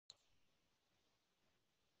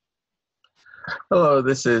Hello,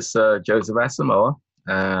 this is Joseph Asamoah,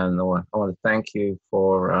 and I want to thank you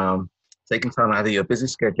for taking time out of your busy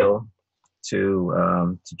schedule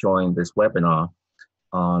to join this webinar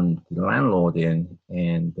on landlording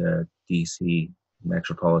in the DC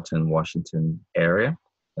metropolitan Washington area.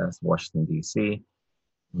 That's Washington, DC,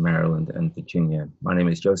 Maryland, and Virginia. My name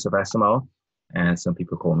is Joseph Asamoah, and some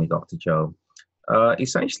people call me Dr. Joe.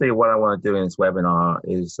 Essentially, what I want to do in this webinar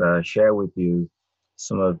is share with you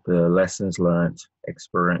some of the lessons learned,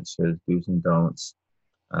 experiences, do's and don'ts.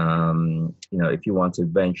 If you want to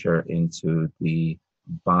venture into the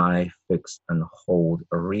buy, fix, and hold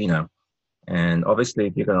arena. And obviously,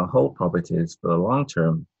 if you're going to hold properties for the long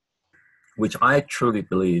term, which I truly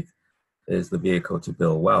believe is the vehicle to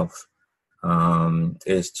build wealth,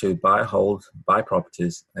 is to buy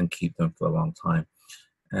properties and keep them for a long time.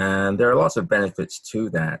 And there are lots of benefits to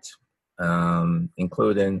that,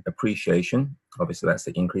 including appreciation. Obviously, that's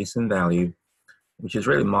the increase in value, which is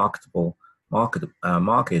really market,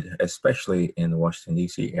 especially in the Washington,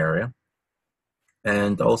 D.C. area.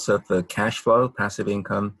 And also for cash flow, passive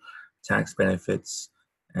income, tax benefits,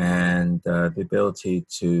 and the ability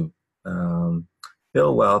to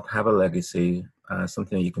build wealth, have a legacy,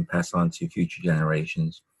 something you can pass on to future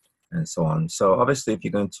generations, and so on. So obviously, if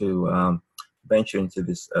you're going to venture into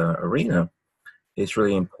this arena, it's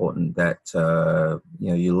really important that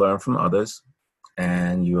you learn from others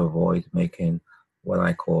and you avoid making what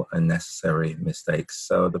I call unnecessary mistakes.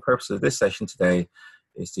 So the purpose of this session today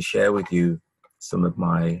is to share with you some of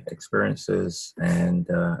my experiences and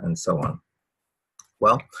so on.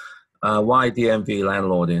 Well, why DMV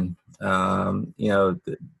landlording?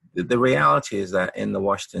 The reality is that in the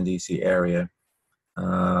Washington, D.C. area,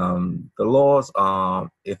 the laws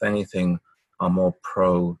are, if anything, are more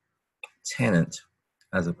pro-tenant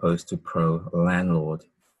as opposed to pro-landlord,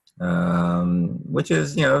 which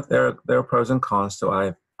is, there are pros and cons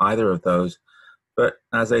to either of those. But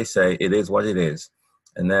as I say, it is what it is.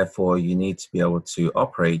 And therefore, you need to be able to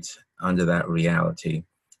operate under that reality.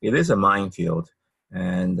 It is a minefield.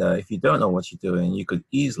 And if you don't know what you're doing, you could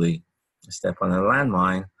easily step on a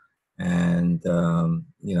landmine and, and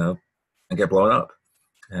get blown up.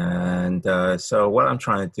 And so what I'm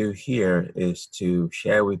trying to do here is to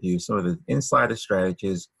share with you some of the insider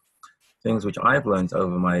strategies, things which I've learned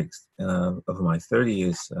over my 30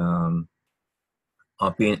 years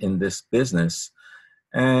of being in this business.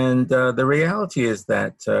 And the reality is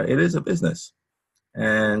that it is a business.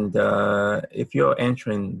 And if you're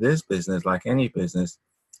entering this business, like any business,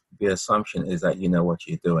 the assumption is that you know what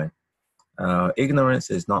you're doing. Ignorance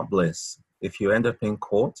is not bliss. If you end up in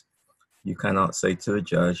court, you cannot say to the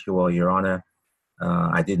judge, well, Your Honor,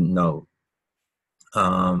 I didn't know.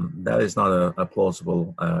 That is not a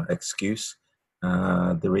plausible excuse.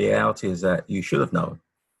 The reality is that you should have known.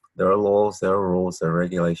 There are laws, there are rules, there are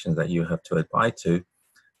regulations that you have to abide to,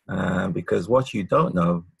 because what you don't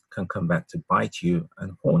know can come back to bite you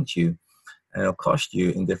and haunt you, and it'll cost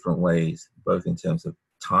you in different ways, both in terms of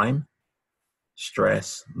time,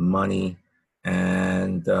 stress, money,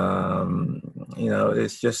 and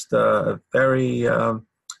it's just a very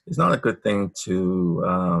it's not a good thing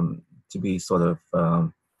to be sort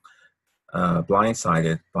of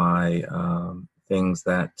blindsided by things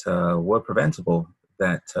that were preventable,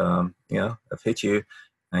 that have hit you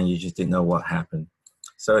and you just didn't know what happened.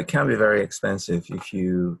 So it can be very expensive if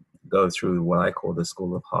you go through what I call the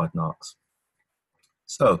school of hard knocks.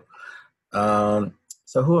 So who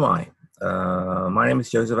am I? My name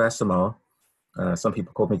is Joseph Asamoah. Some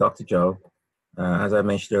people call me Dr. Joe. As I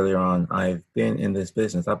mentioned earlier on, I've been in this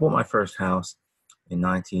business. I bought my first house in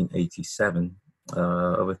 1987,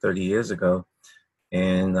 over 30 years ago,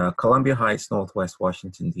 in Columbia Heights, Northwest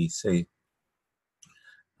Washington, D.C.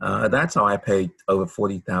 At that time, I paid over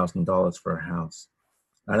 $40,000 for a house.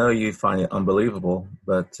 I know you find it unbelievable,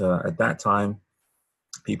 but at that time,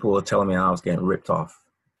 people were telling me I was getting ripped off.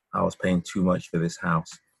 I was paying too much for this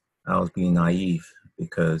house. I was being naive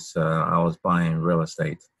because I was buying real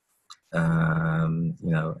estate, and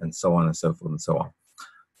so on and so forth and so on.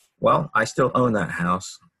 Well, I still own that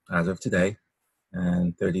house as of today,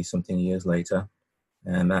 and 30-something years later,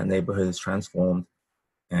 and that neighborhood is transformed.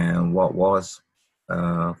 And what was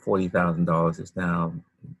 $40,000 is now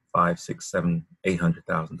 $500,000, $600,000, $700,000,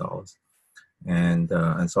 $800,000.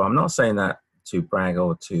 And so I'm not saying that to brag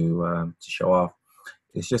or to show off.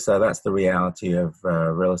 It's just that that's the reality of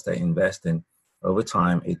real estate investing. Over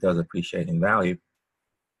time, it does appreciate in value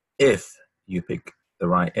if you pick the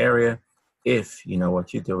right area, if you know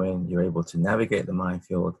what you're doing, you're able to navigate the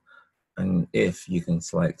minefield, and if you can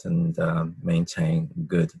select and maintain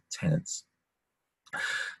good tenants.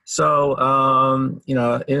 So,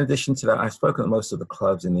 in addition to that, I've spoken at most of the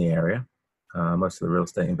clubs in the area, most of the real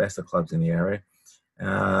estate investor clubs in the area.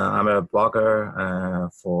 I'm a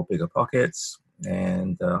blogger for Bigger Pockets,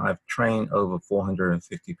 and I've trained over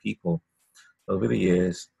 450 people over the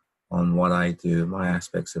years on what I do, my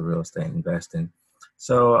aspects of real estate investing.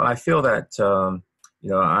 So I feel that,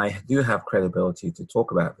 I do have credibility to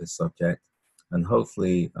talk about this subject. And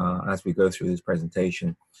hopefully, as we go through this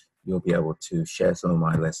presentation, you'll be able to share some of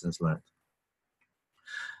my lessons learned.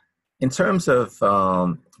 In terms of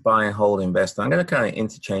buy and hold investing, I'm going to kind of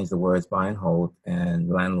interchange the words buy and hold and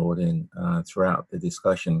landlording throughout the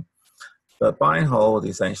discussion. But buy and hold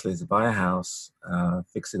essentially is to buy a house,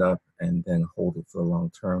 fix it up, and then hold it for the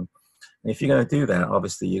long term. And if you're going to do that,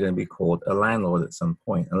 obviously you're going to be called a landlord at some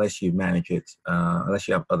point, unless you manage it, unless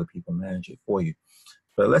you have other people manage it for you.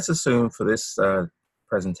 But let's assume for this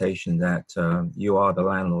presentation that you are the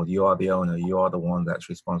landlord, you are the owner, you are the one that's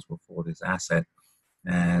responsible for this asset,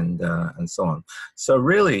 and so on. So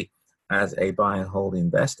really, as a buy and hold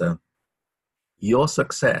investor, your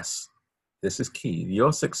success, this is key,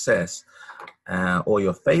 your success or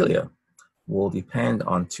your failure will depend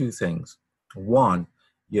on two things. One,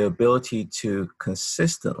 your ability to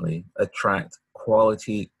consistently attract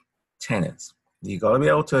quality tenants. You got to be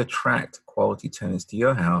able to attract quality tenants to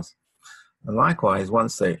your house. And likewise,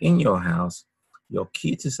 once they're in your house, your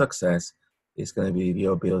key to success is going to be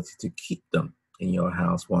your ability to keep them in your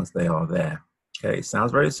house once they are there. Okay, it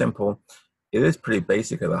sounds very simple. It is pretty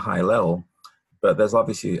basic at a high level, but there's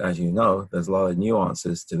obviously, as you know, there's a lot of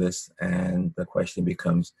nuances to this, and the question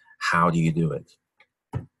becomes, how do you do it?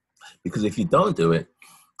 Because if you don't do it,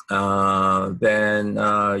 then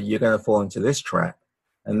you're going to fall into this trap,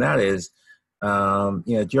 and that is,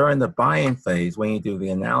 during the buying phase, when you do the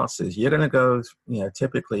analysis, you're going to go,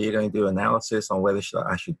 typically you're going to do analysis on whether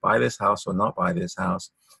I should buy this house or not buy this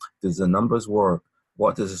house. Does the numbers work?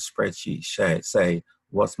 What does the spreadsheet say?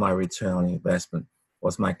 What's my return on investment?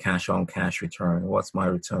 What's my cash on cash return? What's my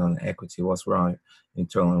return on equity? What's my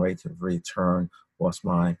internal rate of return? What's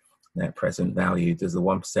my net present value? Does the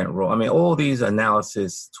 1% rule? I mean, all these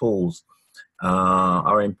analysis tools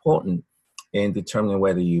are important in determining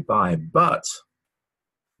whether you buy. But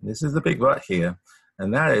this is the big but here,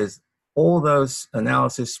 and that is all those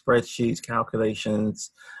analysis spreadsheets,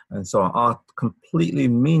 calculations, and so on are completely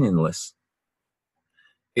meaningless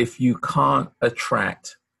if you can't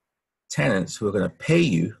attract tenants who are going to pay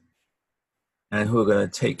you and who are going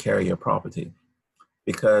to take care of your property.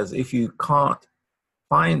 Because if you can't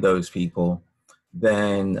find those people,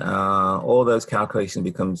 then all those calculations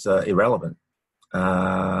becomes irrelevant.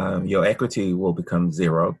 Your equity will become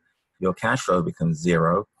zero, your cash flow becomes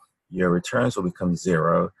zero, your returns will become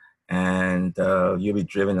zero, and you'll be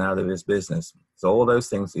driven out of this business. So all those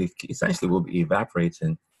things essentially will be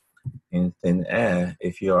evaporating in thin air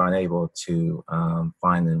if you're unable to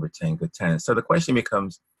find and retain good tenants. So the question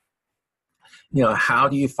becomes, how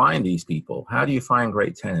do you find these people? How do you find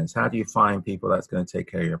great tenants? How do you find people that's going to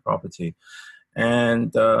take care of your property?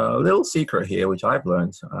 And a little secret here, which I've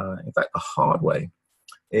learned, in fact, the hard way,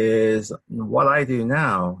 is what I do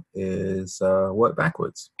now is work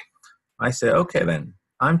backwards. I say, okay, then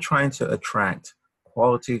I'm trying to attract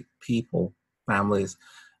quality people, families,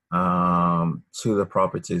 to the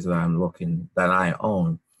properties that I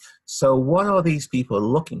own. So what are these people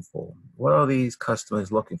looking for? What are these customers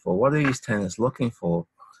looking for? What are these tenants looking for?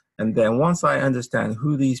 And then once I understand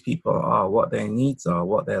who these people are, what their needs are,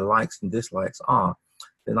 what their likes and dislikes are,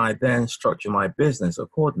 then I then structure my business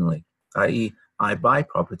accordingly, i.e. I buy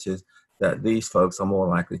properties that these folks are more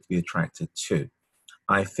likely to be attracted to.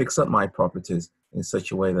 I fix up my properties in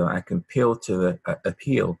such a way that I can appeal to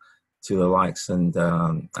the likes and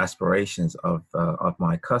aspirations of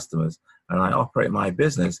my customers, and I operate my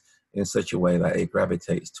business in such a way that it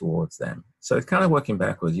gravitates towards them. So it's kind of working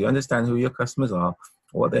backwards. You understand who your customers are,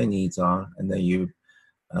 what their needs are, and then you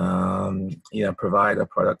provide a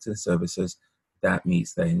product and services that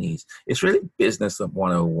meets their needs. It's really business of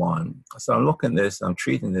 101. So I'm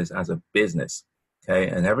treating this as a business. Okay,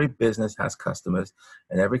 and every business has customers,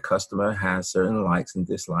 and every customer has certain likes and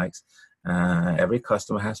dislikes. Every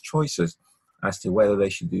customer has choices as to whether they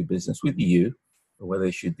should do business with you or whether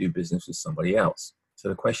they should do business with somebody else. So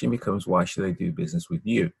the question becomes, why should they do business with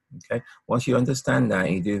you? Okay, once you understand that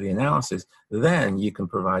and you do the analysis, then you can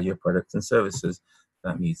provide your products and services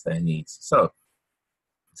that meets their needs. So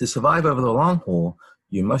to survive over the long haul,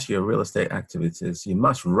 you must run your real estate activities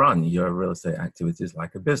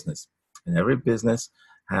like a business. And every business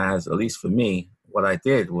has, at least for me, what I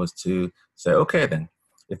did was to say, okay, then,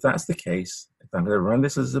 if that's the case, if I'm going to run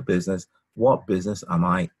this as a business, what business am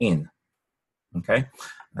I in? Okay.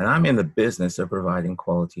 And I'm in the business of providing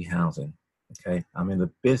quality housing. Okay. I'm in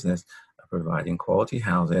the business of providing quality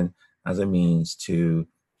housing as a means to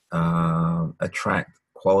attract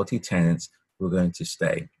quality tenants who are going to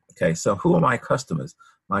stay. Okay. So who are my customers?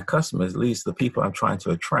 My customers, at least the people I'm trying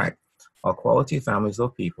to attract, are quality families or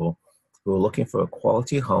people who are looking for a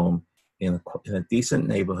quality home in a decent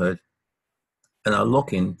neighborhood and are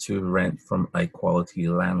looking to rent from a quality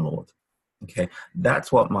landlord. Okay,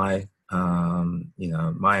 that's what my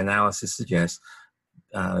my analysis suggests.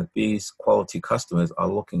 These quality customers are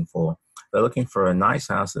looking for. They're looking for a nice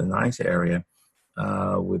house in a nice area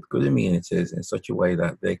with good amenities in such a way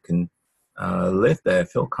that they can live there,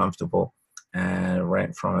 feel comfortable, and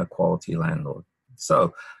rent from a quality landlord.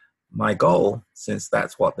 So my goal, since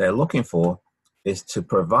that's what they're looking for, is to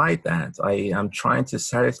provide that. I am trying to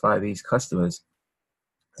satisfy these customers.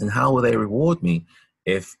 And how will they reward me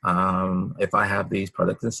if I have these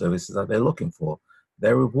products and services that they're looking for?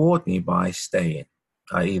 They reward me by staying,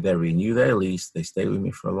 i.e. they renew their lease, they stay with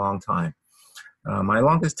me for a long time. My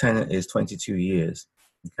longest tenant is 22 years,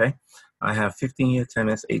 okay? I have 15-year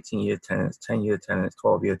tenants, 18-year tenants, 10-year tenants,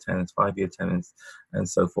 12-year tenants, 5-year tenants, and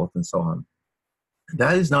so forth and so on.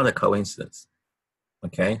 That is not a coincidence,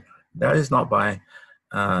 okay? That is not by,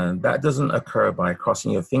 that doesn't occur by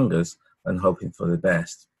crossing your fingers and hoping for the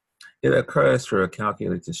best. It occurs through a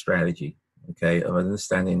calculated strategy, okay, of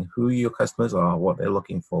understanding who your customers are, what they're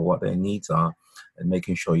looking for, what their needs are, and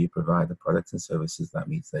making sure you provide the products and services that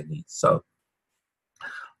meets their needs. So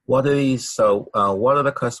what are these? So what are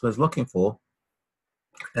the customers looking for?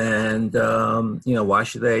 And, why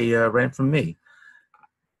should they rent from me?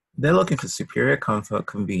 They're looking for superior comfort,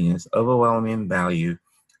 convenience, overwhelming value,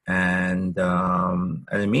 and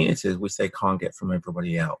amenities which they can't get from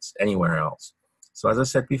everybody else, anywhere else. So as I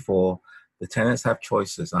said before, the tenants have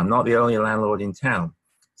choices. I'm not the only landlord in town.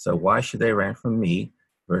 So why should they rent from me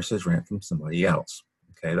versus rent from somebody else?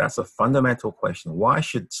 Okay, that's a fundamental question. Why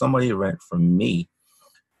should somebody rent from me,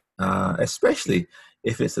 especially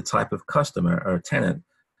if it's the type of customer or tenant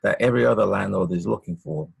that every other landlord is looking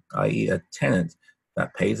for, i.e. a tenant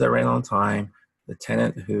that pays their rent on time, the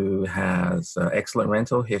tenant who has excellent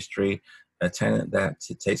rental history, a tenant that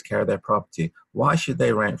takes care of their property. Why should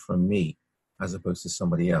they rent from me as opposed to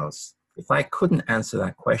somebody else? If I couldn't answer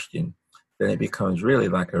that question, then it becomes really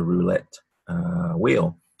like a roulette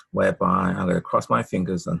wheel, whereby I'm going to cross my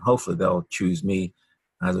fingers and hopefully they'll choose me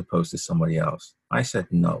as opposed to somebody else. I said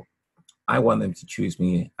no. I want them to choose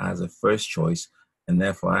me as a first choice, and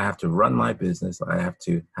therefore I have to run my business. I have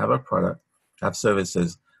to have a product, have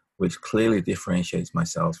services which clearly differentiates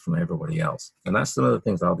myself from everybody else. And that's some of the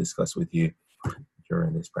things I'll discuss with you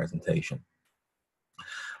during this presentation.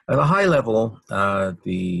 At a high level,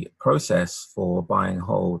 the process for buy and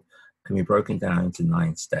hold can be broken down into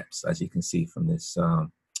 9 steps, as you can see from this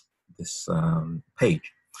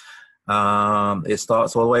page. It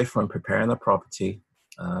starts all the way from preparing the property,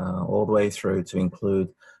 all the way through to include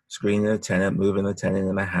screening the tenant, moving the tenant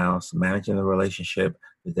in the house, managing the relationship,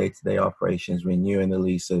 the day-to-day operations, renewing the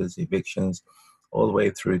leases, evictions, all the way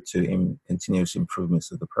through to continuous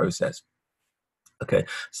improvements of the process. Okay,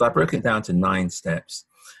 so I broke it down to 9 steps.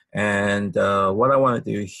 And what I want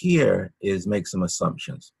to do here is make some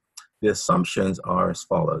assumptions. The assumptions are as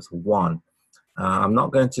follows. 1, I'm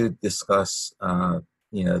not going to discuss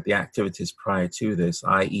the activities prior to this,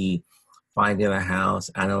 i.e. finding a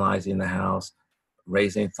house, analyzing the house,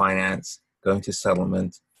 raising finance, going to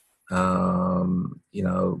settlement, going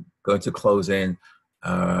to closing,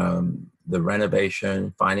 the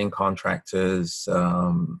renovation, finding contractors,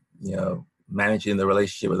 managing the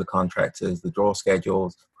relationship with the contractors, the draw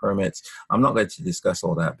schedules, permits. I'm not going to discuss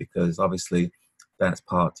all that because obviously that's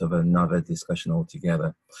part of another discussion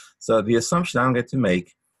altogether. So the assumption I'm going to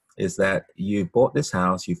make is that you bought this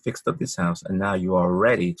house, you fixed up this house, and now you are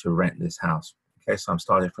ready to rent this house. Okay, so I'm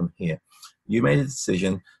starting from here. You made a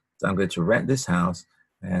decision that I'm going to rent this house,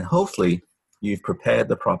 and hopefully you've prepared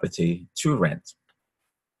the property to rent.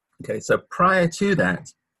 Okay, so prior to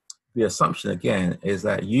that, the assumption again is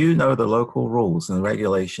that you know the local rules and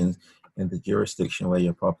regulations in the jurisdiction where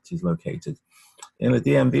your property is located. In the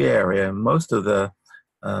DMV area, most of the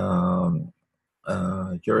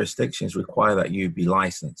jurisdictions require that you be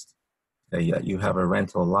licensed, that you have a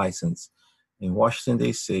rental license. In Washington,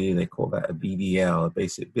 D.C., they call that a BDL, a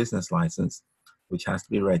basic business license, which has to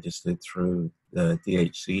be registered through the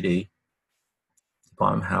DHCD,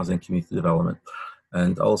 Department of Housing and Community Development.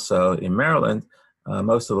 And also in Maryland,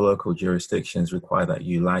 most of the local jurisdictions require that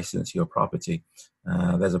you license your property.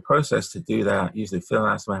 There's a process to do that, usually fill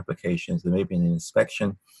out some applications. There may be an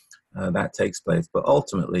inspection that takes place, but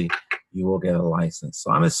ultimately you will get a license.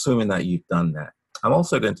 So I'm assuming that you've done that. I'm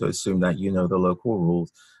also going to assume that you know the local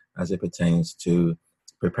rules as it pertains to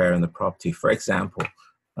preparing the property. For example,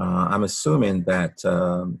 I'm assuming that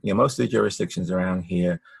most of the jurisdictions around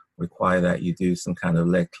here require that you do some kind of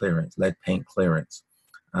lead paint clearance,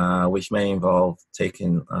 which may involve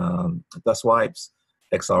taking dust wipes,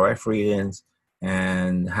 XRF readings,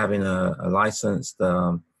 and having a licensed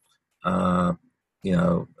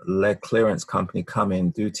lead clearance company come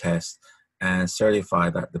in, do tests, and certify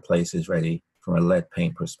that the place is ready from a lead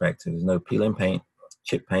paint perspective. There's no peeling paint,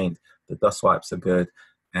 chip paint, the dust wipes are good,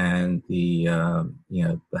 and the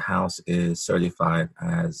house is certified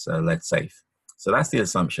as lead safe. So that's the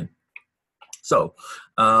assumption. So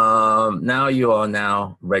now you are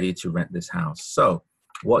now ready to rent this house. So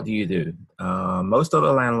what do you do? Most of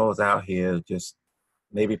the landlords out here just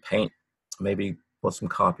maybe paint, maybe put some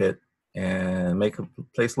carpet, and make a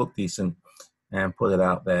place look decent and put it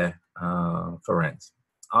out there for rent.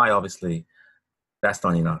 That's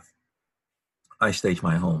not enough. I stage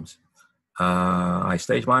my homes. I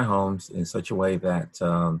stage my homes in such a way that,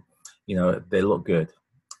 they look good.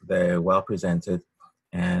 They're well presented.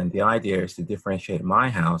 And the idea is to differentiate my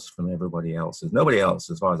house from everybody else's. Nobody else,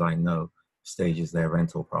 as far as I know, stages their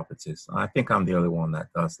rental properties. I think I'm the only one that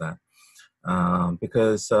does that.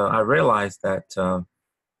 Because I realized that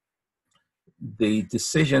the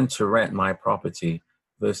decision to rent my property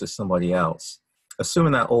versus somebody else,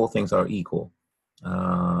 assuming that all things are equal,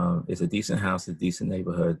 it's a decent house, a decent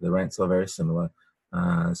neighborhood, the rents are very similar,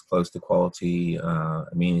 it's close to quality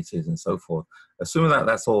amenities and so forth. Assuming that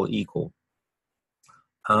that's all equal,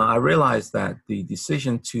 I realized that the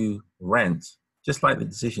decision to rent, just like the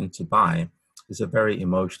decision to buy, is a very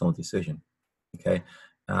emotional decision. Okay,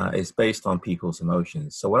 it's based on people's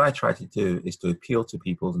emotions. So what I try to do is to appeal to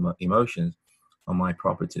people's emotions on my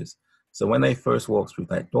properties. So when they first walk through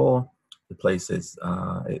that door, the place is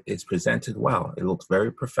it's presented well. It looks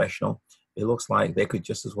very professional. It looks like they could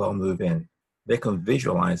just as well move in. They can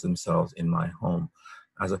visualize themselves in my home,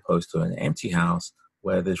 as opposed to an empty house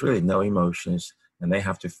where there's really no emotions, and they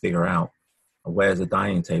have to figure out where's the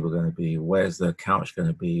dining table going to be, where's the couch going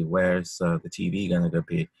to be, where's the TV going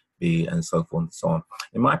to be, and so forth and so on.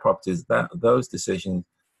 In my properties, those decisions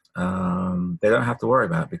they don't have to worry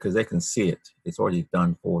about, because they can see it. It's already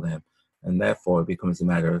done for them. And therefore, it becomes a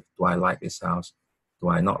matter of, do I like this house? Do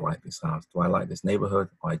I not like this house? Do I like this neighborhood?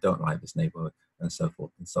 Or I don't like this neighborhood? And so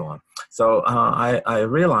forth and so on. So I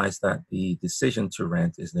realized that the decision to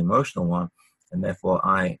rent is an emotional one, and therefore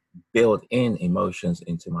I build in emotions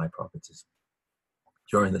into my properties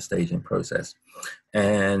during the staging process,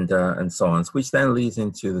 and so on. Which then leads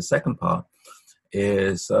into the second part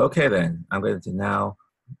is, okay, then I'm going to now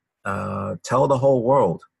tell the whole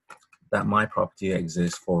world that my property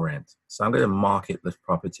exists for rent. So I'm going to market this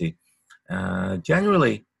property.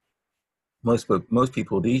 Generally, most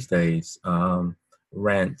people these days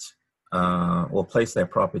rent or place their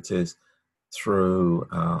properties through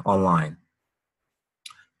online.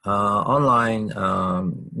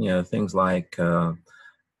 Things like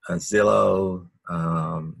Zillow,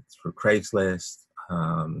 through Craigslist,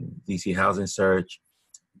 DC Housing Search,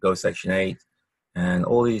 Go Section 8, and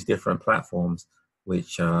all these different platforms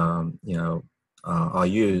which are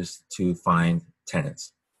used to find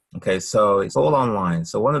tenants. Okay, so it's all online.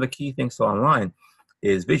 So one of the key things to online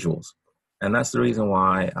is visuals, and that's the reason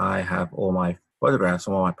why I have all my photographs,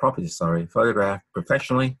 all my properties, photographed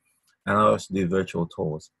professionally, and I also do virtual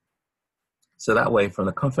tours. So that way, from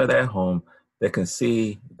the comfort of their home, they can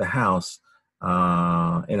see the house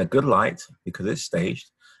in a good light because it's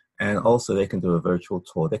staged, and also they can do a virtual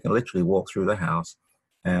tour. They can literally walk through the house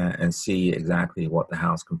and see exactly what the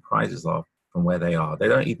house comprises of from where they are. They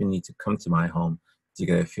don't even need to come to my home to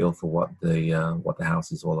get a feel for what the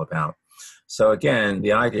house is all about. So again,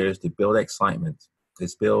 the idea is to build excitement.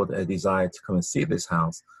 It's build a desire to come and see this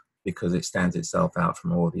house because it stands itself out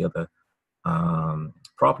from all the other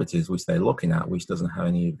properties which they're looking at, which doesn't have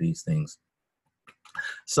any of these things.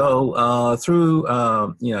 So through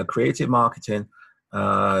creative marketing,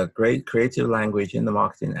 great creative language in the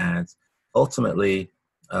marketing ads, ultimately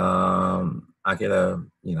I get a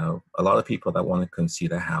lot of people that want to come see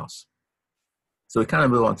the house. So we kind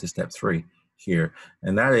of move on to step 3 here,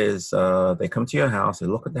 and that is they come to your house, they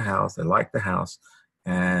look at the house, they like the house,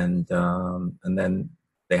 and then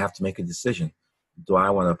they have to make a decision. Do I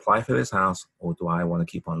want to apply for this house, or do I want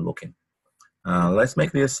to keep on looking? Let's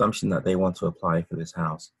make the assumption that they want to apply for this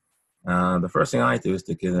house. The first thing I do is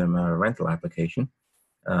to give them a rental application.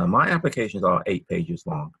 My applications are 8 pages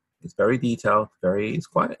long. It's very detailed, it's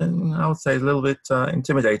quite, I would say, a little bit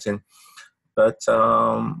intimidating, but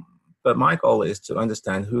But my goal is to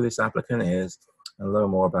understand who this applicant is and learn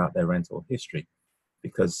more about their rental history,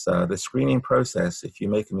 because the screening process, if you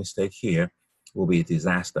make a mistake here, will be a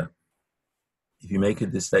disaster. If you make a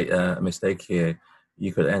mistake here,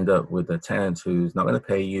 you could end up with a tenant who's not going to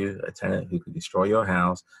pay you, a tenant who could destroy your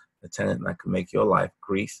house, a tenant that could make your life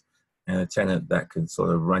grief, and a tenant that could sort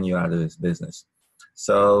of run you out of this business.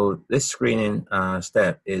 So this screening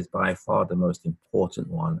step is by far the most important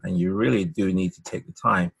one, and you really do need to take the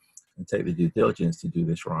time and take the due diligence to do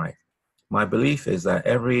this right. My belief is that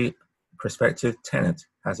every prospective tenant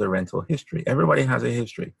has a rental history. Everybody has a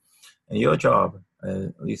history. And your job,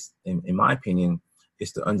 at least in my opinion,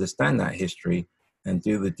 is to understand that history and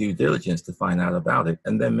do the due diligence to find out about it,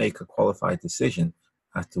 and then make a qualified decision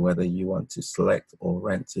as to whether you want to select or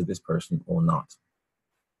rent to this person or not.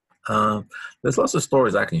 There's lots of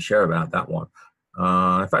stories I can share about that one.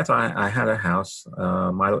 In fact, I had a house,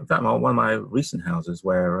 one of my recent houses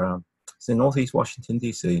where it's in Northeast Washington,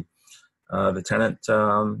 D.C. The tenant,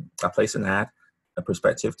 I placed an ad, a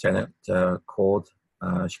prospective tenant called,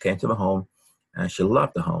 she came to the home and she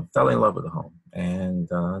loved the home, fell in love with the home. And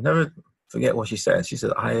never forget what she said. She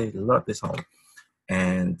said, I love this home.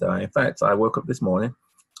 And in fact, I woke up this morning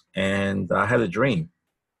and I had a dream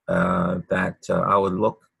that I would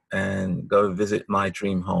look and go visit my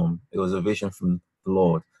dream home. It was a vision from the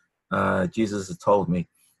Lord. Jesus had told me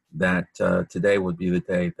that today would be the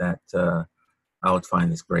day that I would find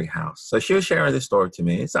this great house. So she was sharing this story to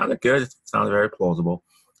me. It sounded good. It sounded very plausible.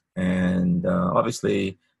 And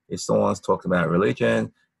obviously, if someone's talking about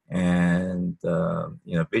religion and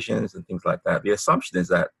visions and things like that, the assumption is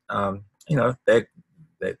that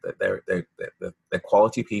they're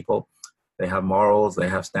quality people. They have morals. They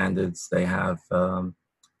have standards. They have a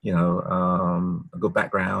good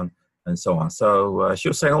background and so on. So she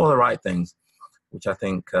was saying all the right things, which I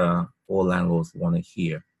think all landlords want to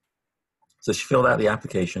hear. So she filled out the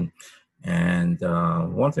application, and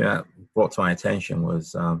one thing that brought to my attention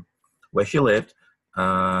was where she lived.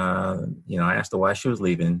 I asked her why she was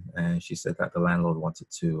leaving, and she said that the landlord wanted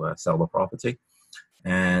to sell the property.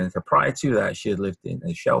 And prior to that, she had lived in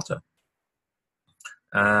a shelter.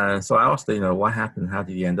 So I asked her, what happened? How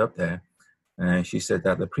did you end up there? And she said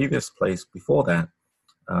that the previous place before that,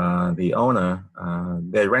 the owner,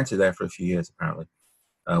 they rented there for a few years apparently,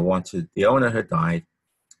 the owner had died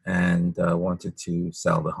and wanted to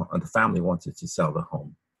sell the home. The family wanted to sell the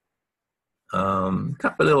home. A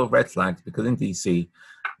couple of little red flags, because in DC,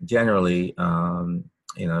 generally,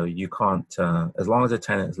 you can't, as long as a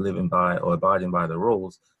tenant is living by or abiding by the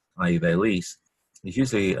rules, i.e. their lease, it's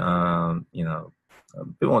usually, a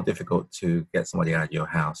bit more difficult to get somebody out of your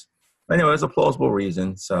house. Anyway, it's a plausible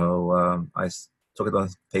reason, so I took it on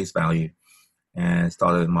face value and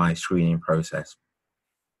started my screening process.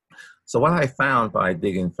 So what I found by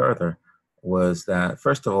digging further was that,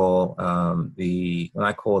 first of all, when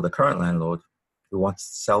I called the current landlord who wants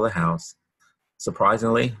to sell the house,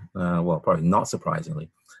 surprisingly, probably not surprisingly,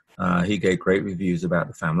 he gave great reviews about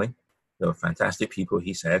the family. They were fantastic people,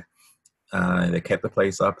 he said. They kept the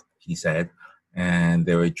place up, he said, and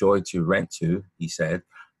they were a joy to rent to, he said.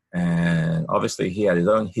 And obviously he had his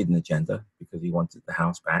own hidden agenda because he wanted the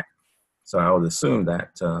house back. So I would assume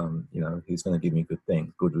that, he's going to give me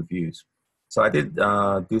good reviews. So I did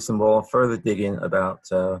do some more further digging about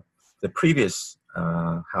the previous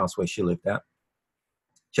house where she lived at,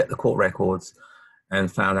 checked the court records,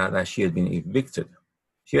 and found out that she had been evicted.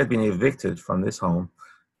 She had been evicted from this home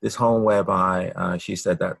whereby she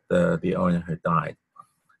said that the owner had died.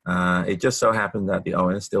 It just so happened that the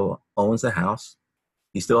owner still owns the house.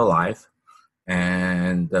 He's still alive,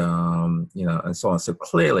 and and so on. So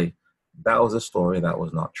clearly, that was a story that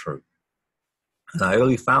was not true. And I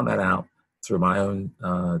only found that out through my own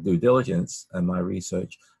due diligence and my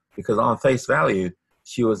research, because on face value,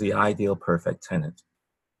 she was the ideal perfect tenant.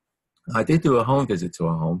 I did do a home visit to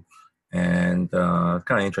her home, and kind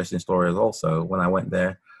of interesting story is also when I went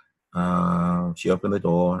there, she opened the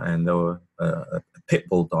door and there were a pit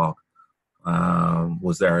bull dog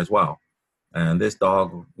was there as well. And this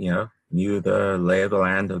dog, knew the lay of the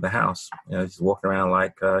land of the house. Just walking around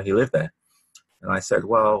like he lived there. And I said,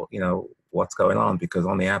 well, what's going on? Because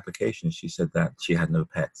on the application, she said that she had no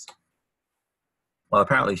pets. Well,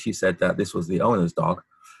 apparently she said that this was the owner's dog.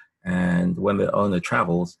 And when the owner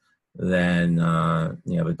travels, then,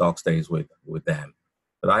 the dog stays with them.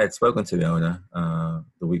 But I had spoken to the owner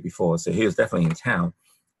the week before, so he was definitely in town,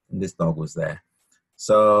 and this dog was there.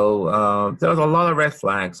 So there was a lot of red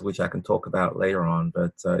flags, which I can talk about later on.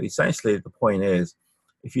 But essentially, the point is,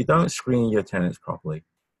 if you don't screen your tenants properly,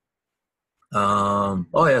 Oh,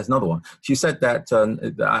 yeah, there's another one. She said that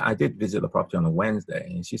I did visit the property on a Wednesday,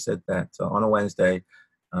 and she said that on a Wednesday,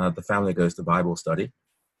 the family goes to Bible study,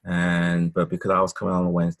 but because I was coming on a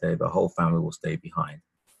Wednesday, the whole family will stay behind.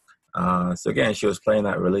 So again, she was playing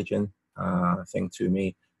that religion thing to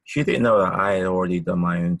me. She didn't know that I had already done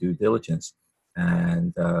my own due diligence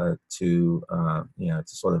and to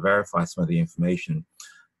sort of verify some of the information.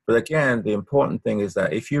 But again, the important thing is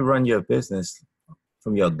that if you run your business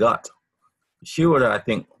from your gut, she would, I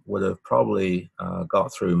think, would have probably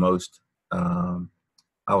got through most, I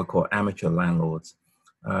would call amateur landlords.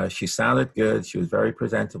 She sounded good. She was very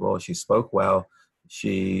presentable. She spoke well.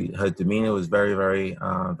 Her demeanor was very, very,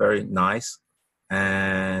 very nice.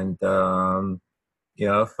 And, her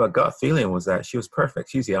gut feeling was that she was perfect.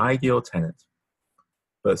 She's the ideal tenant.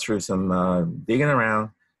 But through some digging around,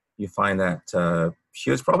 you find that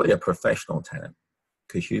she was probably a professional tenant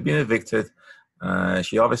because she'd been evicted.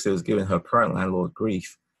 She obviously was giving her current landlord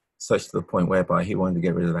grief, such to the point whereby he wanted to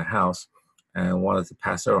get rid of the house and wanted to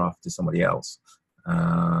pass her off to somebody else,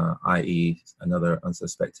 i.e. another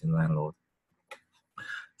unsuspecting landlord.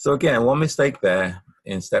 So again, one mistake there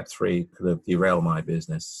in step 3 could have derailed my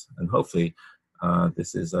business. And hopefully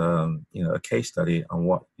this is a case study on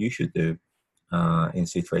what you should do in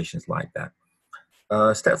situations like that.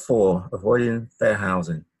 Step 4, avoiding fair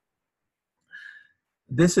housing.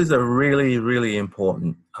 This is a really, really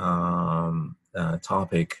important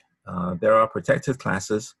topic. There are protected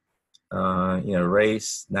classes,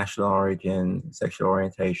 race, national origin, sexual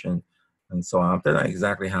orientation, and so on. I don't know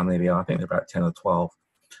exactly how many there are. I think there are about 10 or 12.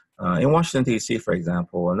 In Washington, D.C., for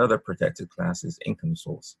example, another protected class is income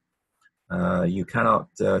source. You cannot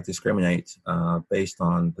discriminate based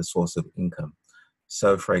on the source of income.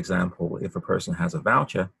 So, for example, if a person has a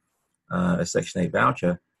voucher, a Section 8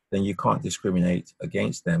 voucher, then you can't discriminate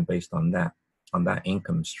against them based on that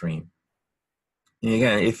income stream. And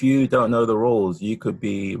again, if you don't know the rules, you could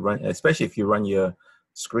be especially if you run your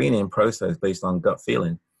screening process based on gut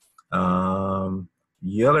feeling,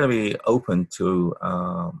 you're going to be open to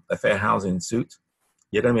a fair housing suit.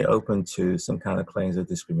 You're going to be open to some kind of claims of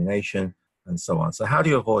discrimination and so on. So how do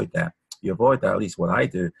you avoid that? You avoid that, at least what I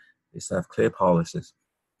do, is to have clear policies.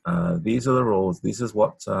 These are the rules. This is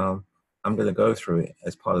what I'm going to go through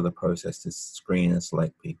as part of the process to screen and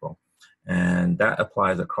select people. And that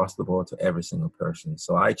applies across the board to every single person.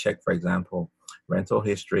 So I check, for example, rental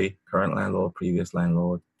history, current landlord, previous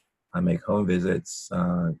landlord. I make home visits,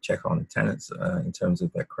 check on the tenants in terms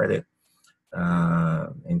of their credit,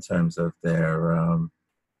 in terms of their,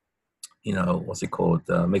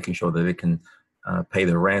 making sure that they can pay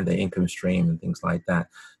the rent, their income stream, and things like that.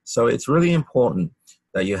 So it's really important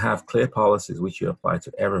that you have clear policies which you apply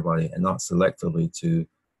to everybody and not selectively to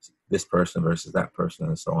this person versus that person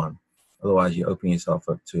and so on. Otherwise, you open yourself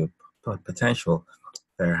up to a potential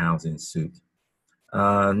fair housing suit.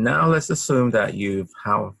 Now let's assume that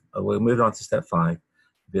we'll move on to step 5.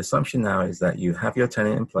 The assumption now is that you have your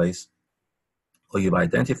tenant in place, or you've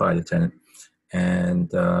identified a tenant, and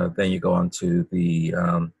then you go on to the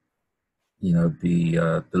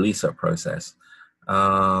lease-up process.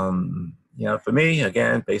 For me,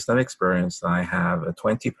 again, based on experience, I have a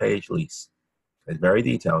 20-page lease. It's very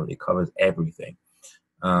detailed. It covers everything.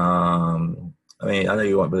 I know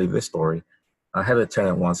you won't believe this story. I had a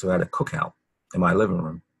tenant once who had a cookout in my living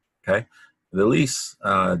room. Okay, the lease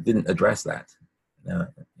didn't address that.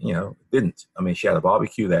 Didn't. She had a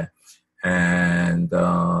barbecue there, and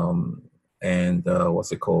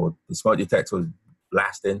what's it called? The smoke detector was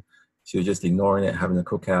blasting. She was just ignoring it, having a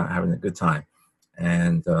cookout, having a good time,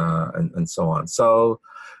 and so on. So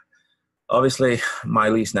obviously, my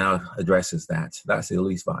lease now addresses that. That's a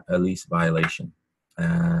lease violation.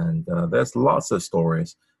 And there's lots of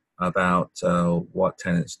stories about what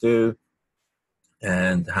tenants do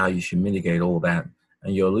and how you should mitigate all that.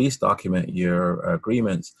 And your lease document, your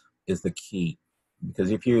agreements, is the key. Because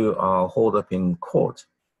if you are hauled up in court,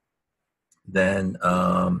 then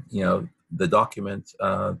the document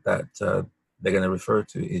that they're going to refer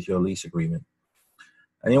to is your lease agreement.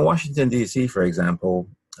 And in Washington, D.C., for example,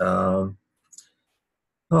 where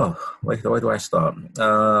do I start?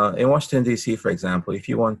 In Washington, D.C., for example, if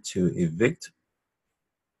you want to evict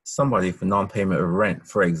somebody for non-payment of rent,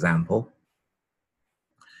 for example,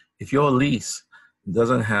 if your lease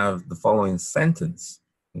doesn't have the following sentence,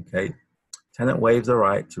 okay, tenant waives the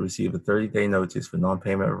right to receive a 30-day notice for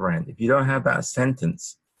non-payment of rent. If you don't have that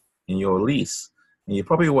sentence in your lease, and you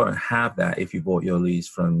probably won't have that if you bought your lease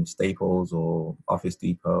from Staples or Office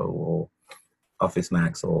Depot or Office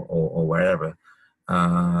Max or wherever,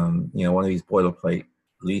 one of these boilerplate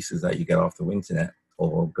leases that you get off the internet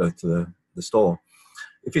or go to the store.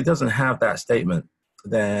 If it doesn't have that statement,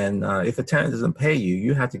 then if a tenant doesn't pay you,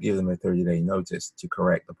 you have to give them a 30-day notice to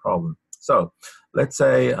correct the problem. So let's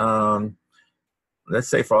say for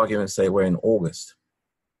argument's sake, we're in August,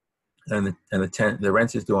 and the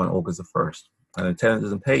rent is due on August the 1st, and the tenant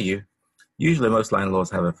doesn't pay you. Usually most landlords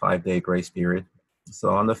have a 5-day grace period. So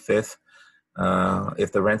on the 5th,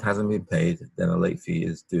 if the rent hasn't been paid, then a late fee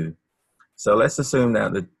is due. So let's assume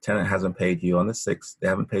that the tenant hasn't paid you on the 6th, they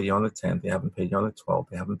haven't paid you on the 10th, they haven't paid you on the 12th,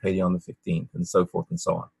 they haven't paid you on the 15th, and so forth and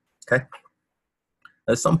so on. Okay?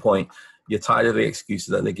 At some point, you're tired of the excuses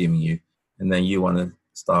that they're giving you, and then you want to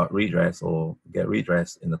start redress or get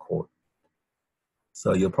redress in the court.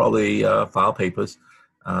 So you'll probably file papers.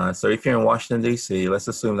 So if you're in Washington, D.C., let's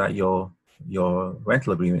assume that your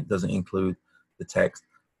rental agreement doesn't include the text,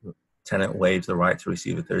 tenant waives the right to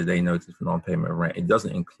receive a 30-day notice for non-payment of rent. It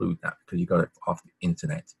doesn't include that because you got it off the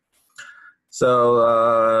internet.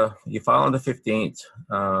 So you file on the 15th,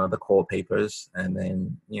 the court papers, and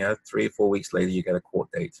then 3 or 4 weeks later you get a court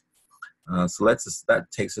date. So that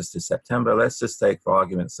takes us to September. Let's just take, for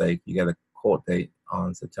argument's sake, you get a court date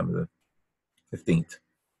on September the 15th,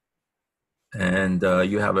 and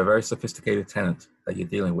you have a very sophisticated tenant that you're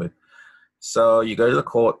dealing with. So you go to the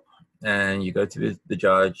court and you go to the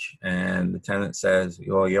judge, and the tenant says,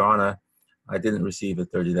 Your Honor, I didn't receive a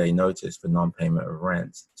 30-day notice for non-payment of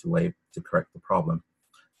rent to correct the problem.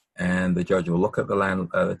 And the judge will look at the landlord,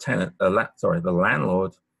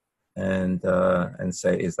 and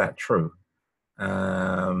say, is that true?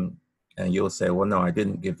 And you'll say, well, no, I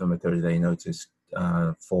didn't give them a 30-day notice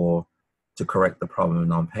to correct the problem of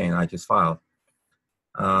non-paying. I just filed.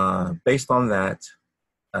 Based on that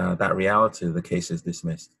reality, the case is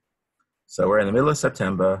dismissed. So we're in the middle of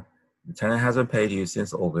September, the tenant hasn't paid you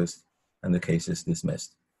since August, and the case is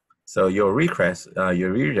dismissed. So your redress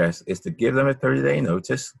is to give them a 30-day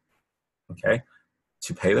notice, okay,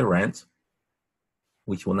 to pay the rent,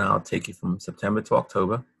 which will now take you from September to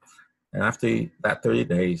October. And after that 30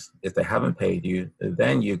 days, if they haven't paid you,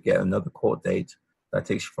 then you get another court date that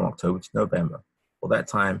takes you from October to November. Well, that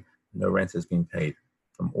time, no rent has been paid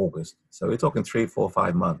from August. So we're talking 3, 4,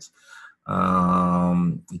 5 months.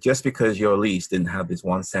 Just because your lease didn't have this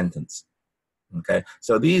one sentence. Okay,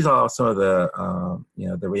 so these are some of the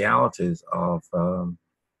the realities of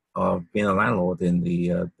being a landlord in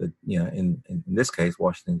in this case,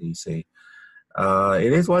 Washington, D.C.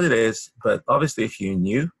 It is what it is, but obviously if you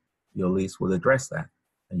knew, your lease would address that,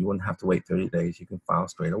 and you wouldn't have to wait 30 days. You can file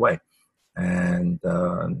straight away. And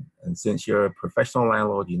since you're a professional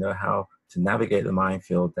landlord, you know how to navigate the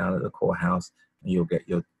minefield down at the courthouse, and you'll get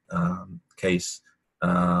your case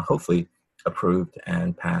hopefully approved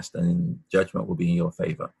and passed, and judgment will be in your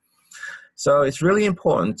favor. So it's really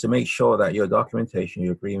important to make sure that your documentation,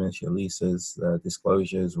 your agreements, your leases,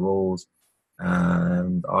 disclosures, rules,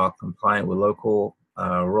 are compliant with local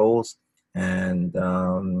rules, and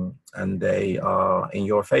they are in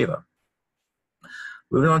your favor.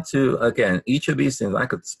 Moving on to, again, each of these things, I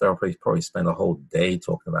could probably spend a whole day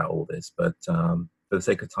talking about all this, but for the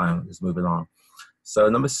sake of time, just moving on. So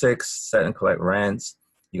number 6, set and collect rents.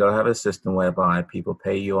 You got to have a system whereby people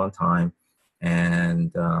pay you on time.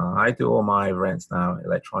 And I do all my rents now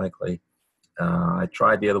electronically. I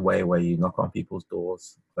tried the other way where you knock on people's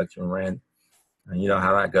doors, collecting rent. And you know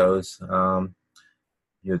how that goes.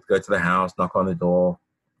 You go to the house, knock on the door,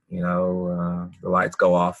 the lights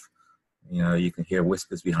go off. You can hear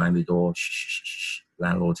whispers behind the door. Shh, shh, shh,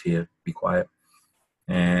 landlord's here, be quiet.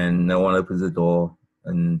 And no one opens the door,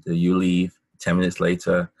 and you leave. 10 minutes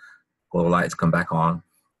later, all the lights come back on,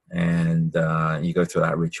 and you go through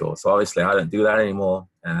that ritual. So obviously I don't do that anymore.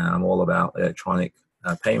 I'm all about electronic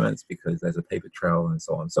payments because there's a paper trail and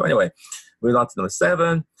so on. So anyway, moving on to number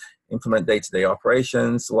 7, implement day-to-day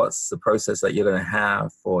operations. What's the process that you're going to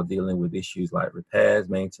have for dealing with issues like repairs,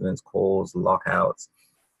 maintenance, calls, lockouts,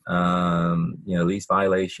 lease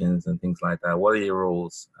violations and things like that? What are your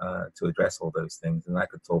rules to address all those things? And I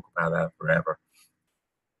could talk about that forever.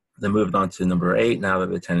 Then moving on to number 8, now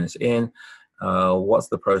that the tenant's in, what's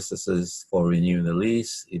the processes for renewing the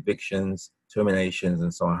lease, evictions, terminations,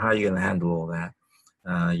 and so on? How are you going to handle all that?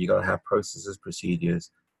 You got to have processes,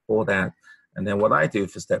 procedures for that. And then what I do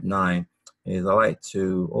for step 9 is I like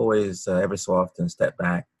to always, every so often, step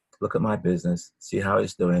back, look at my business, see how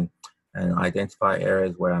it's doing, and identify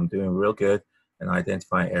areas where I'm doing real good, and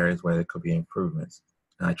identify areas where there could be improvements.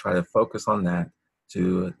 And I try to focus on that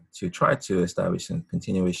to try to establish some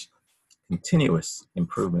continuous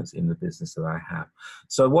improvements in the business that I have.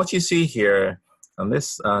 So what you see here on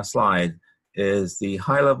this slide is the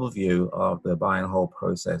high-level view of the buy and hold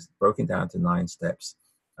process, broken down to 9 steps,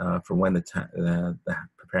 from when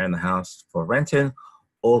preparing the house for renting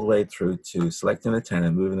all the way through to selecting the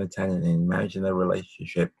tenant, moving the tenant in, managing their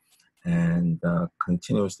relationship, and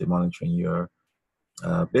continuously monitoring your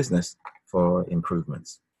business for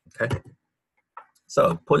improvements. Okay.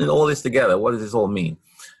 So putting all this together, what does this all mean?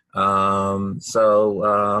 I'm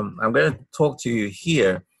going to talk to you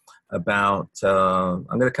here about, I'm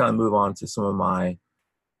going to kind of move on to some of my,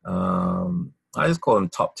 I just call them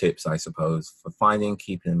top tips, I suppose, for finding,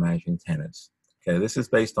 keeping, and managing tenants. Okay, this is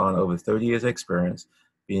based on over 30 years experience,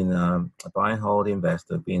 being a buy and hold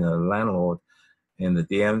investor, being a landlord in the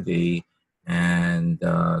DMV, and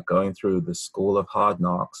going through the school of hard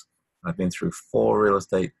knocks. I've been through 4 real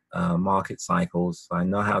estate market cycles. I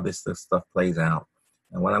know how this stuff plays out.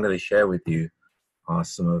 And what I'm going to share with you are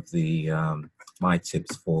some of the my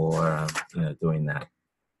tips for doing that.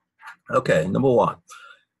 Okay, number 1.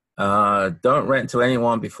 Don't rent to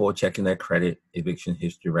anyone before checking their credit, eviction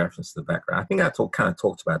history, reference to the background. I think I kind of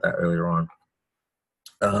talked about that earlier on.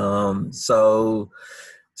 So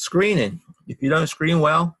screening. If you don't screen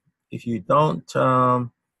well, if you don't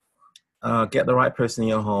get the right person in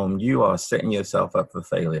your home, you are setting yourself up for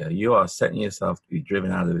failure. You are setting yourself to be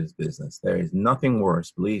driven out of this business. There is nothing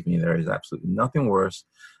worse, believe me, there is absolutely nothing worse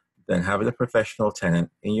than having a professional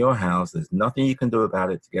tenant in your house. There's nothing you can do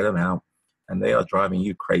about it to get them out, and they are driving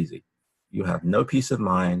you crazy. You have no peace of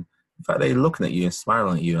mind. In fact, they're looking at you and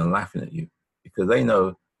smiling at you and laughing at you because they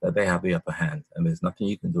know that they have the upper hand and there's nothing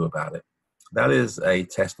you can do about it. That is a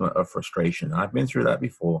testament of frustration. I've been through that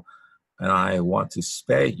before, and I want to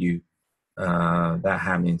spare you that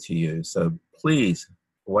happening to you. So please,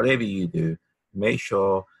 whatever you do, make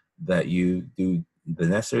sure that you do the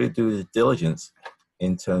necessary due diligence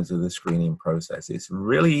in terms of the screening process. It's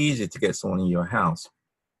really easy to get someone in your house.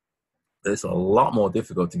 It's a lot more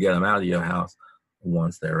difficult to get them out of your house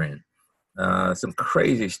once they're in. Some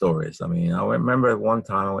crazy stories. I mean, I remember one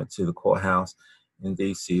time I went to the courthouse in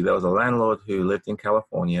DC. There was a landlord who lived in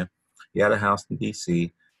California. He had a house in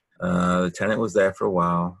DC. The tenant was there for a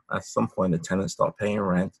while. At some point, the tenant stopped paying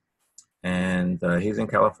rent, and he's in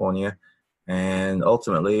California. And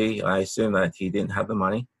ultimately, I assume that he didn't have the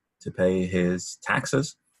money to pay his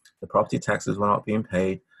taxes. The property taxes were not being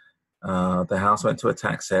paid. The house went to a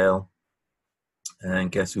tax sale,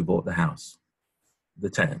 and guess who bought the house?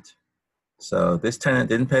 The tenant. So this tenant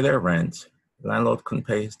didn't pay their rent. The landlord couldn't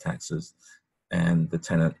pay his taxes, and the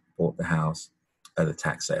tenant bought the house at a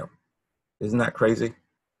tax sale. Isn't that crazy?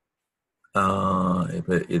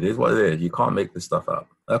 But it is what it is. You can't make this stuff up.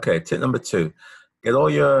 Okay, tip number 2: get all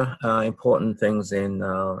your important things in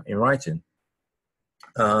writing.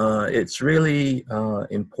 It's really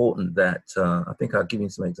important that I think I'll give you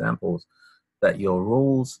some examples that your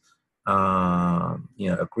rules,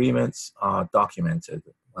 agreements are documented.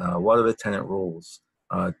 What are the tenant rules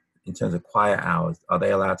in terms of quiet hours? Are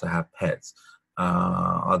they allowed to have pets?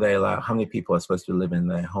 Are they allowed? How many people are supposed to live in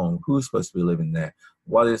their home? Who's supposed to be living there?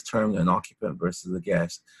 What is termed an occupant versus a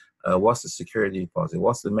guest? What's the security deposit?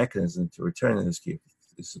 What's the mechanism to return the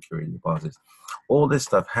security deposits? All this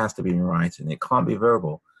stuff has to be in writing. It can't be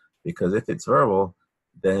verbal, because if it's verbal,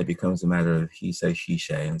 then it becomes a matter of he say, she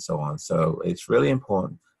say, and so on. So it's really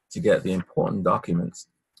important to get the important documents,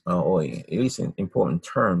 or at least important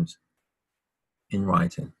terms, in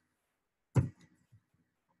writing.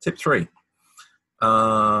 Tip 3.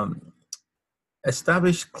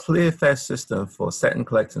 Establish clear, fair system for setting,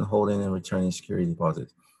 collecting, holding, and returning security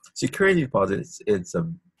deposits. Security deposits, it's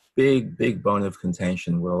a big bone of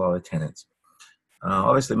contention with a lot of tenants.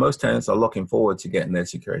 Obviously, most tenants are looking forward to getting their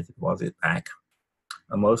security deposit back.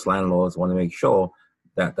 And most landlords want to make sure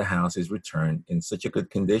that the house is returned in such a good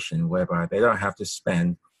condition whereby they don't have to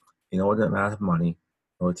spend an inordinate amount of money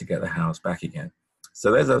in order to get the house back again.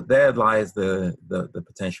 So there lies the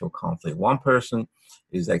potential conflict. One person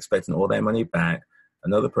is expecting all their money back.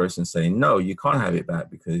 Another person saying, no, you can't have it back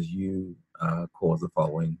because you caused the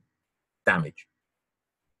following damage.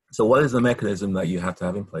 So what is the mechanism that you have to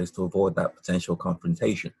have in place to avoid that potential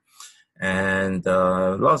confrontation? And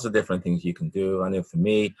lots of different things you can do. I know for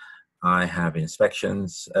me, I have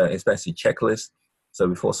inspections, especially checklists. So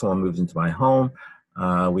before someone moves into my home,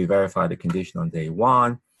 we verify the condition on day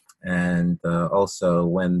 1. And also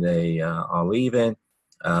when they are leaving,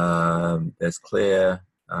 there's clear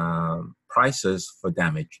prices for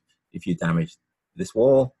damage. If you damage this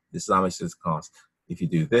wall, this is how much it's cost. If you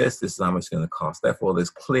do this, this is how much it's going to cost. Therefore, there's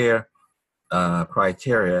clear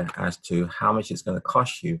criteria as to how much it's going to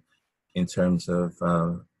cost you in terms of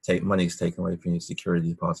money is taken away from your security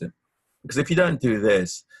deposit. Because if you don't do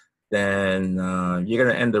this, then you're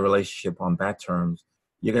going to end the relationship on bad terms.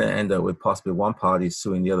 You're going to end up with possibly one party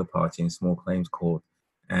suing the other party in small claims court,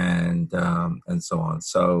 and so on.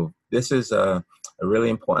 So this is a really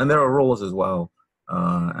important. And there are rules as well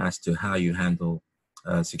as to how you handle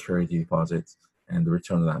security deposits and the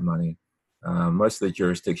return of that money. Most of the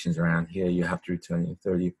jurisdictions around here, you have to return in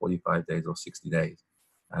 30, 45 days or 60 days.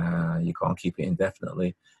 You can't keep it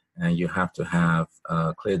indefinitely, and you have to have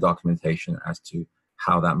clear documentation as to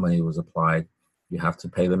how that money was applied. You have to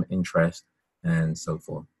pay them interest and so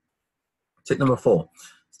forth. Tip number 4,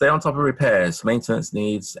 stay on top of repairs, maintenance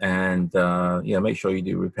needs, and make sure you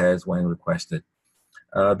do repairs when requested.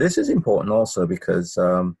 This is important also because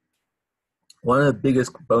one of the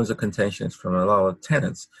biggest bones of contentions from a lot of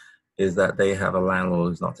tenants is that they have a landlord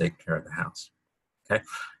who's not taking care of the house. Okay,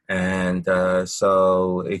 and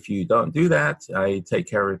so if you don't do that, you take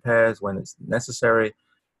care of repairs when it's necessary,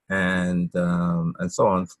 and so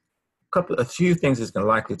on. A few things is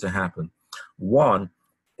likely to happen. One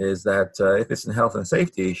is that if it's a health and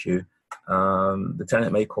safety issue, the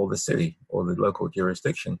tenant may call the city or the local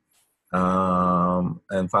jurisdiction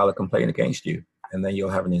and file a complaint against you. And then you'll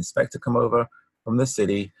have an inspector come over from the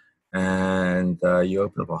city, and you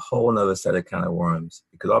open up a whole nother set of can of worms,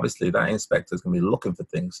 because obviously that inspector is going to be looking for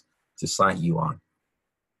things to cite you on.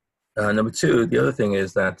 Number 2, the other thing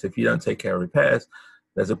is that if you don't take care of repairs,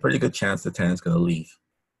 there's a pretty good chance the tenant's going to leave.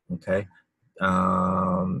 Okay,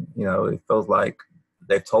 it feels like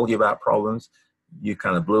they've told you about problems, you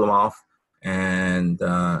kind of blew them off, and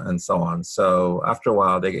so on. So after a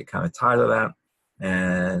while, they get kind of tired of that,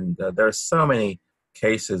 and there are so many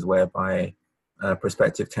cases whereby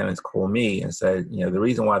prospective tenants call me and say, the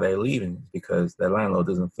reason why they're leaving is because their landlord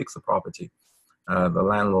doesn't fix the property. The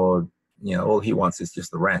landlord, all he wants is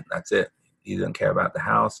just the rent. That's it. He doesn't care about the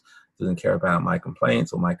house, doesn't care about my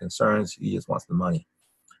complaints or my concerns. He just wants the money.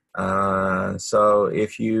 So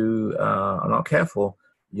if you are not careful,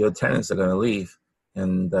 your tenants are going to leave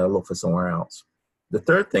and look for somewhere else. The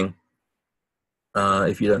third thing,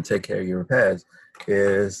 if you don't take care of your repairs,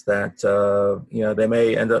 is that they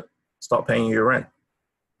may end up stop paying you your rent.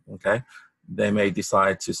 Okay, they may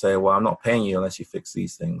decide to say, well, I'm not paying you unless you fix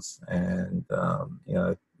these things. And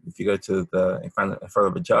if you go to in front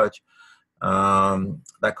of a judge,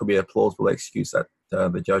 that could be a plausible excuse that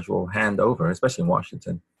the judge will hand over, especially in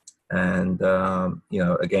Washington, and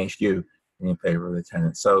against you in favor of the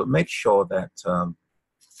tenant. So make sure that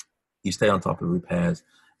you stay on top of repairs,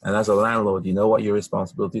 and as a landlord, you know what your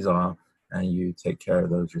responsibilities are, and you take care of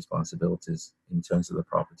those responsibilities in terms of the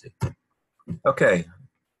property. Okay.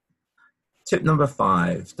 Tip number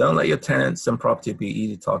 5, don't let your tenants and property be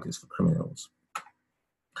easy targets for criminals.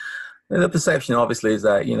 And the perception obviously is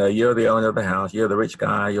that, you're the owner of the house, you're the rich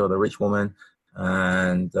guy, you're the rich woman,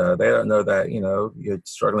 and they don't know that, you're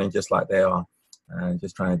struggling just like they are, and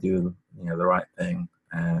just trying to do, the right thing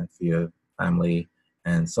for your family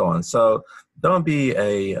and so on. So don't be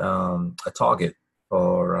a target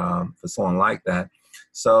for someone like that.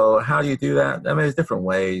 So how do you do that? I mean, there's different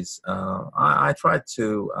ways. I try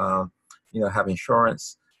to, have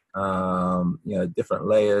insurance, different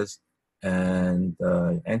layers and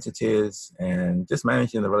entities, and just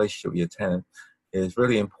managing the relationship with your tenant is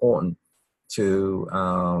really important to,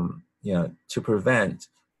 to prevent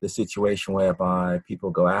the situation whereby people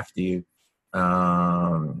go after you,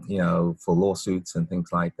 for lawsuits and things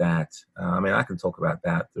like that. I mean, I can talk about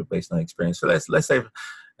that based on experience. So let's say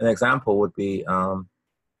an example would be, I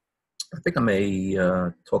think I may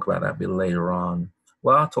talk about that a bit later on.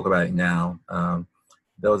 Well, I'll talk about it now.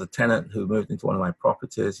 There was a tenant who moved into one of my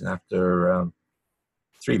properties, and after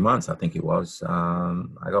 3 months, I think it was,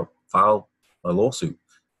 I got filed a lawsuit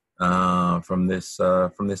from this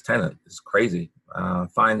tenant. It's crazy.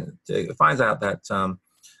 It finds out that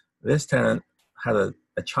this tenant had a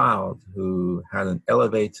child who had an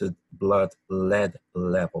elevated blood lead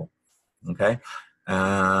level. Okay,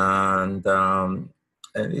 and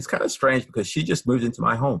it's kind of strange because she just moved into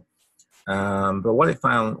my home. But what it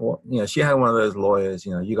found, she had one of those lawyers,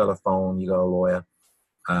 you got a phone, you got a lawyer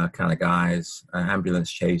kind of guys,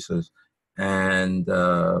 ambulance chasers, and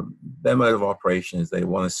their mode of operation is they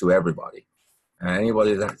want to sue everybody.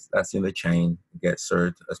 Anybody that's in the chain gets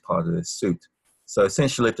served as part of this suit. So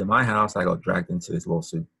since she lived in my house, I got dragged into this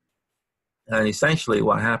lawsuit. And essentially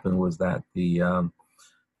what happened was that the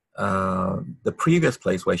previous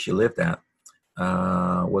place where she lived at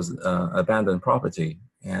was abandoned property,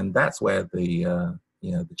 and that's where the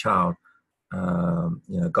child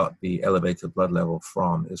got the elevated blood level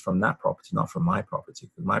from. Is from that property, not from my property,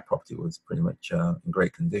 because my property was pretty much in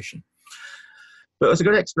great condition. But it was a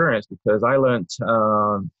good experience because I learned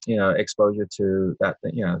exposure to that,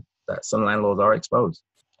 that some landlords are exposed,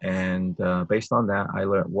 and based on that, I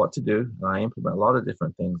learned what to do, and I implement a lot of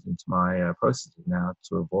different things into my processes now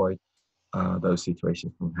to avoid those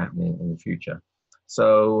situations from happening in the future.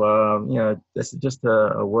 So, this is just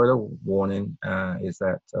a word of warning, is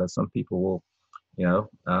that some people will,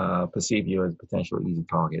 perceive you as a potential easy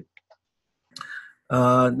target.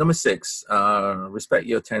 Number 6, respect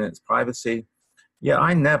your tenant's privacy. Yeah,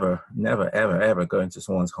 I never, ever, ever go into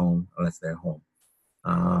someone's home unless they're home.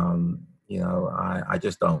 I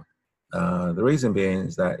just don't. The reason being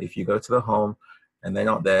is that if you go to the home and they're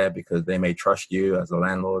not there because they may trust you as a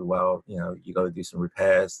landlord, well, you got to do some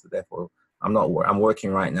repairs. Therefore, I'm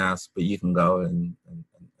working right now, but you can go and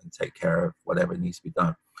take care of whatever needs to be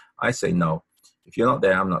done. I say no. If you're not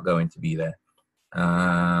there, I'm not going to be there.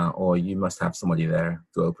 Or you must have somebody there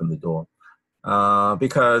to open the door.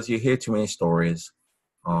 Because you hear too many stories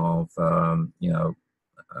of, a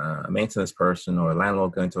maintenance person or a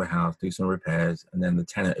landlord going to a house, do some repairs, and then the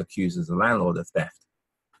tenant accuses the landlord of theft.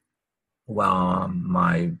 Well,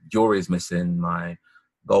 my jewelry is missing, my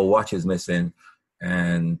gold watch is missing,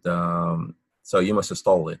 and so you must have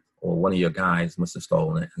stolen it, or one of your guys must have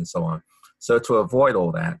stolen it, and so on. So to avoid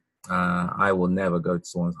all that, I will never go to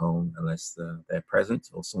someone's home unless they're present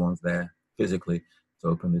or someone's there physically to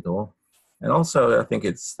open the door. And also, I think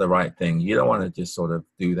it's the right thing. You don't want to just sort of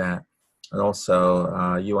do that. And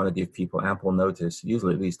also, you want to give people ample notice,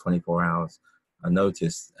 usually at least 24 hours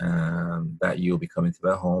notice, that you'll be coming to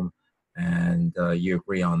their home, and you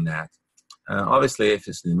agree on that. Obviously, if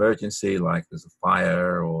it's an emergency, like there's a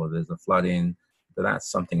fire or there's a flooding, but that's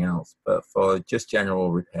something else. But for just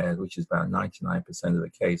general repairs, which is about 99% of the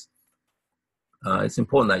case, it's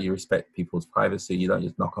important that you respect people's privacy. You don't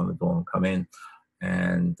just knock on the door and come in,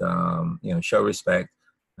 and show respect,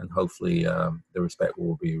 and hopefully the respect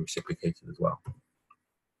will be reciprocated as well.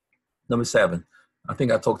 Number 7, I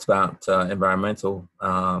think I talked about environmental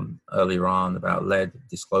earlier on, about lead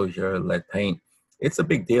disclosure, lead paint. It's a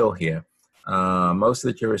big deal here. Most of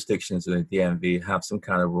the jurisdictions in the DMV have some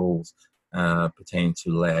kind of rules pertaining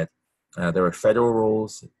to lead. There are federal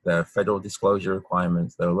rules, there are federal disclosure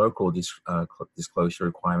requirements, there are local disclosure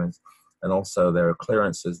requirements, and also there are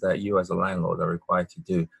clearances that you as a landlord are required to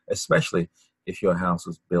do, especially if your house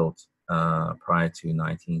was built prior to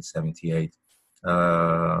 1978.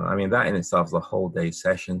 That in itself is a whole day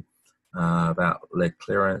session about lead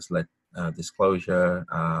clearance, lead disclosure,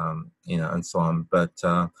 and so on. But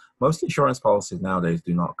most insurance policies nowadays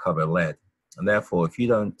do not cover lead. And therefore, if you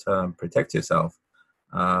don't protect yourself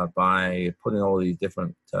by putting all these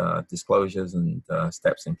different disclosures and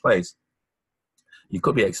steps in place, you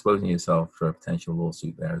could be exposing yourself for a potential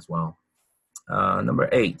lawsuit there as well. Number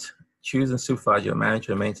 8, choose and supervise your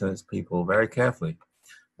manager and maintenance people very carefully.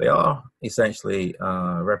 They are essentially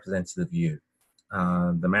representative of you.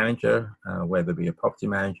 The manager, whether it be a property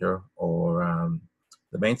manager or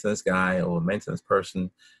the maintenance guy or maintenance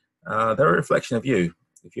person, they're a reflection of you.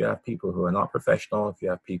 If you have people who are not professional, if you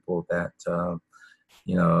have people that are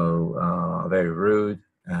very rude,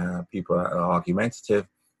 people that are argumentative,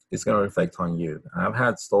 it's going to reflect on you. I've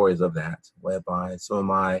had stories of that, whereby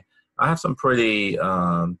I have some pretty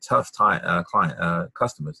tough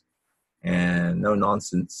customers, and no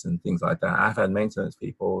nonsense and things like that. I've had maintenance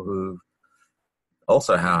people who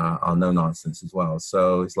also are no nonsense as well.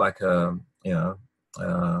 So it's like a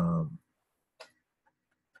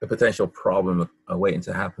potential problem waiting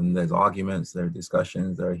to happen. There's arguments, there are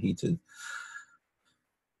discussions, there are heated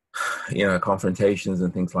confrontations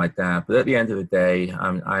and things like that. But at the end of the day,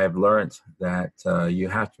 I have learned that you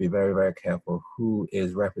have to be very, very careful who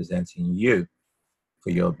is representing you for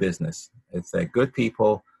your business. If they're good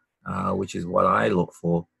people, which is what I look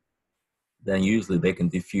for, then usually they can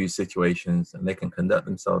diffuse situations and they can conduct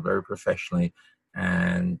themselves very professionally,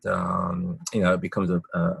 and it becomes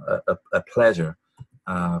a pleasure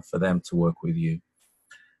for them to work with you.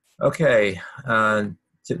 Okay.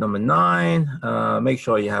 Tip number 9, make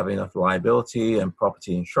sure you have enough liability and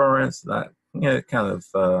property insurance. That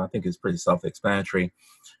I think is pretty self-explanatory.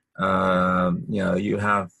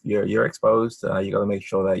 You're exposed. You got to make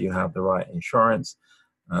sure that you have the right insurance,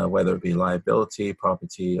 whether it be liability,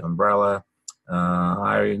 property, umbrella.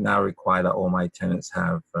 I now require that all my tenants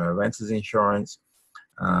have renters insurance,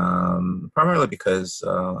 primarily because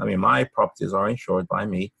my properties are insured by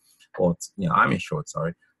me, or I'm insured.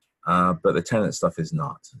 Sorry. But the tenant stuff is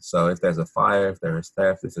not. So if there's a fire, if there is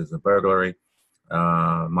theft, if there's a burglary,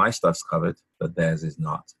 my stuff's covered, but theirs is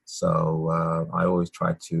not. So I always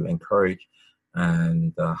try to encourage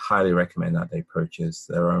and highly recommend that they purchase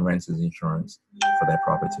their own renters insurance for their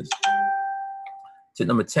properties. Tip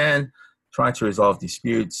number 10, try to resolve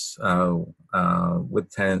disputes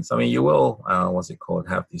with tenants. You will,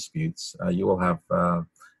 have disputes. You will have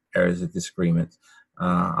areas of disagreement.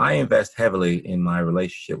 I invest heavily in my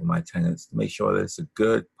relationship with my tenants to make sure that it's a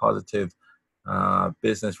good, positive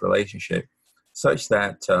business relationship, such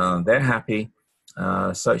that they're happy,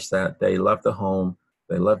 such that they love the home,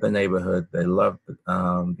 they love the neighborhood, they love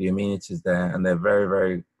the amenities there, and they're very,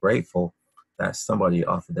 very grateful that somebody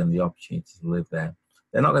offered them the opportunity to live there.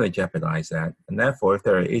 They're not going to jeopardize that. And therefore, if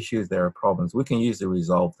there are issues, there are problems, we can usually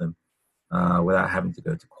resolve them without having to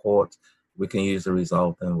go to court. We can usually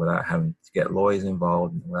resolve them without having to get lawyers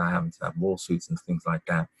involved, without having to have lawsuits and things like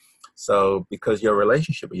that. So because your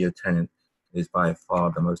relationship with your tenant is by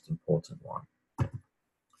far the most important one.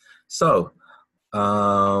 So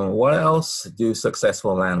what else do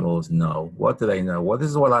successful landlords know? What do they know? Well, this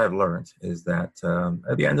is what I've learned, is that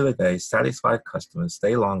at the end of the day, satisfied customers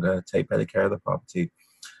stay longer, take better care of the property,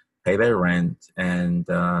 pay their rent, and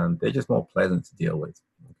they're just more pleasant to deal with,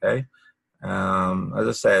 okay? As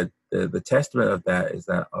I said, the testament of that is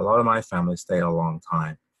that a lot of my family stay a long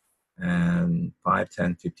time, and 5,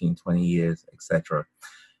 10, 15, 20 years, etc.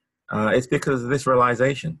 It's because of this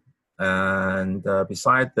realization. And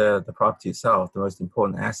beside the property itself, the most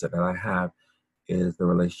important asset that I have is the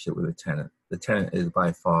relationship with the tenant. The tenant is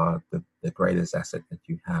by far the greatest asset that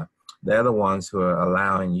you have. They're the ones who are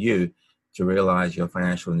allowing you to realize your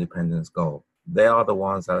financial independence goal. They are the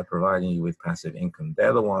ones that are providing you with passive income.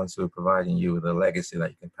 They're the ones who are providing you with a legacy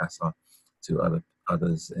that you can pass on to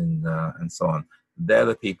others and so on. They're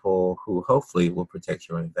the people who hopefully will protect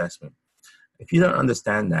your investment. If you don't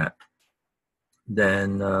understand that,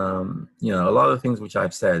 then you know, a lot of the things which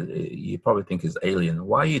I've said, you probably think is alien.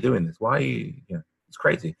 Why are you doing this? Why are you know, it's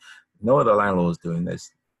crazy. No other landlord is doing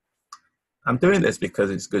this. I'm doing this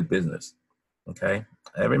because it's good business. Okay.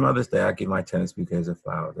 Every Mother's Day, I give my tenants bouquets of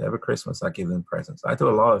flowers. Every Christmas, I give them presents. I do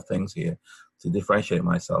a lot of things here to differentiate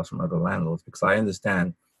myself from other landlords because I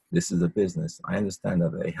understand this is a business. I understand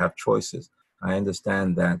that they have choices. I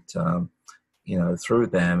understand that, you know, through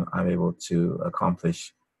them, I'm able to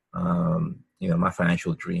accomplish, you know, my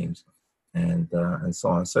financial dreams and so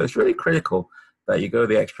on. So it's really critical that you go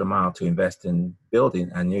the extra mile to invest in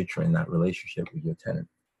building and nurturing that relationship with your tenant,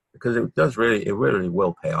 because it really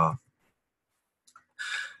will pay off.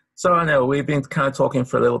 So I know we've been kind of talking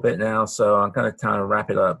for a little bit now, so I'm going to kind of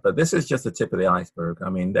wrap it up. But this is just the tip of the iceberg. I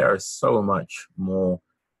mean, there is so much more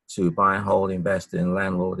to buy and hold, invest in,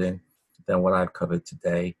 landlording than what I've covered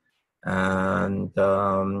today. And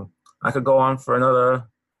I could go on for another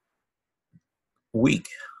week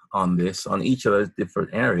on this, on each of those different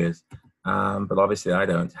areas. But obviously, I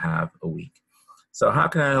don't have a week. So how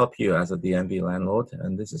can I help you as a DMV landlord?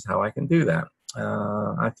 And this is how I can do that.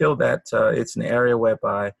 I feel that it's an area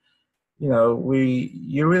whereby, you know,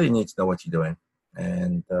 you really need to know what you're doing.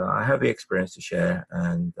 And I have the experience to share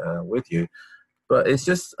and with you. But it's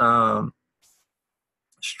just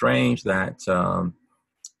strange that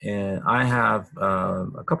and I have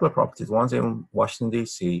a couple of properties. One's in Washington,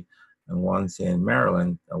 D.C., and one's in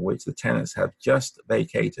Maryland, which the tenants have just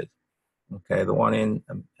vacated. Okay, the one in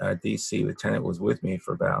D.C., the tenant was with me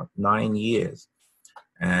for about 9 years.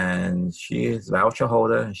 And she is a voucher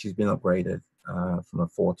holder, and she's been upgraded from a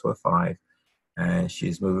 4 to a 5. And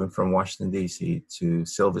she's moving from Washington, D.C. to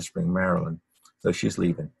Silver Spring, Maryland. So she's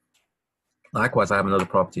leaving. Likewise, I have another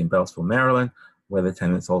property in Beltsville, Maryland, where the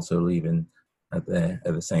tenant's also leaving at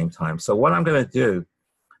the same time. So what I'm going to do,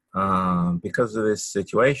 because of this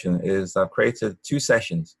situation, is I've created 2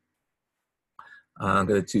 sessions. I'm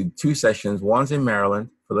going to do 2 sessions. One's in Maryland,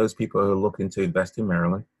 for those people who are looking to invest in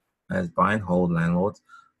Maryland as buy and hold landlords,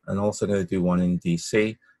 and also going to do one in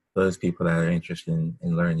DC for those people that are interested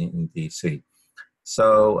in learning in DC.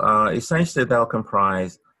 So essentially, they'll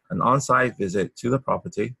comprise an on-site visit to the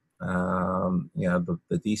property, you know,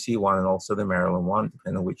 the DC one and also the Maryland one,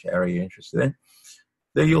 depending on which area you're interested in.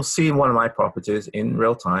 Then you'll see one of my properties in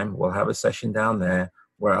real time. We'll have a session down there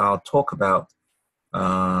where I'll talk about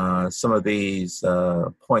some of these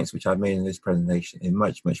points which I've made in this presentation in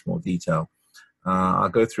much, much more detail. I'll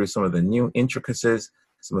go through some of the new intricacies,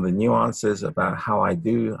 some of the nuances about how I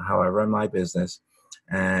run my business,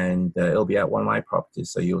 and it'll be at one of my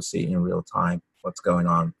properties, so you'll see in real time what's going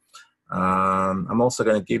on. I'm also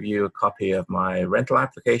going to give you a copy of my rental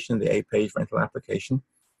application, the 8-page rental application,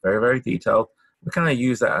 very, very detailed. We kind of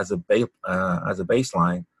use that as a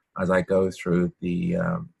baseline as I go through the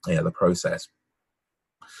process.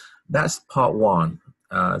 That's part 1.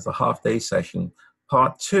 It's a half-day session.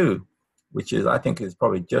 Part 2, which I think is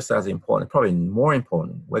probably just as important, probably more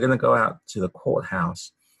important. We're going to go out to the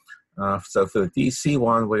courthouse. So for the DC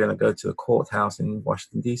one, we're going to go to the courthouse in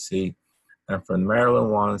Washington, DC. And for the Maryland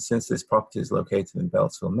one, since this property is located in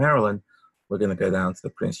Beltsville, Maryland, we're going to go down to the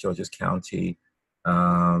Prince George's County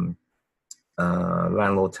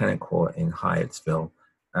Landlord Tenant Court in Hyattsville.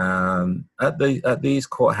 At these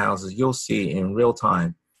courthouses, you'll see in real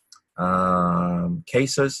time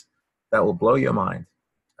cases that will blow your mind.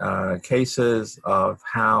 Cases of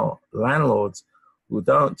how landlords who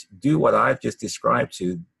don't do what I've just described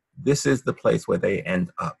to, this is the place where they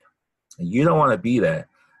end up. You don't want to be there,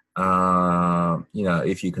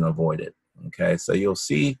 if you can avoid it. Okay, so you'll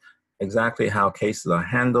see exactly how cases are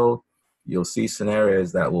handled. You'll see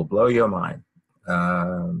scenarios that will blow your mind.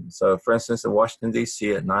 So, for instance, in Washington,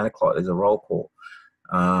 D.C. at 9 o'clock, there's a roll call.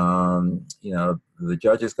 The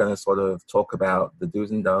judge is going to sort of talk about the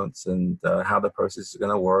do's and don'ts and how the process is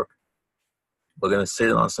going to work. We're going to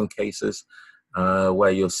sit on some cases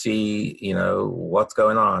where you'll see, what's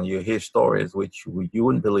going on. You hear stories which you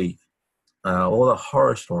wouldn't believe. All the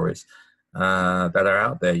horror stories that are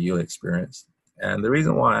out there you'll experience. And the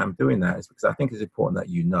reason why I'm doing that is because I think it's important that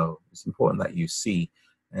you know. It's important that you see.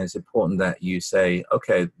 And it's important that you say,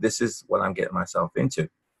 okay, this is what I'm getting myself into.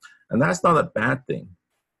 And that's not a bad thing.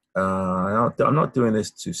 I'm not doing this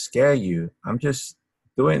to scare you. I'm just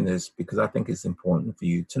doing this because I think it's important for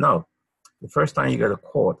you to know. The first time you go to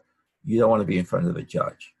court, you don't want to be in front of the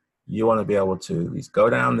judge. You want to be able to at least go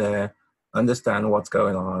down there, understand what's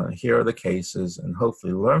going on, hear the cases, and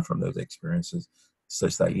hopefully learn from those experiences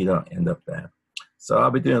such that you don't end up there. So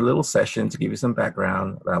I'll be doing a little session to give you some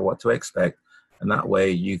background about what to expect, and that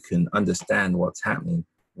way you can understand what's happening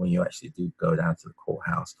when you actually do go down to the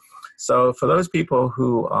courthouse. So for those people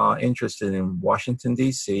who are interested in Washington,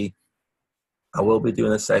 D.C., I will be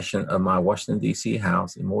doing a session of my Washington, D.C.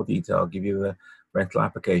 house in more detail. I'll give you the rental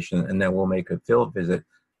application, and then we'll make a field visit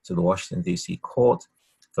to the Washington, D.C. court.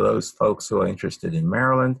 For those folks who are interested in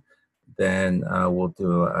Maryland, then we'll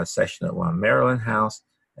do a session at one Maryland house,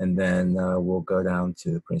 and then we'll go down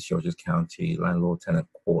to the Prince George's County Landlord-Tenant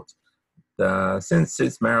Court. Since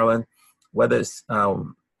it's Maryland, whether it's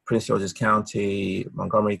Prince George's County,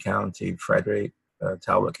 Montgomery County, Frederick,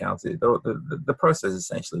 Talbot County, the process is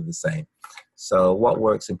essentially the same. So what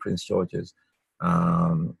works in Prince George's,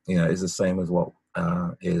 is the same as what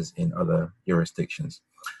is in other jurisdictions.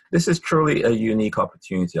 This is truly a unique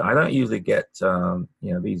opportunity. I don't usually get,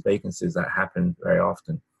 these vacancies that happen very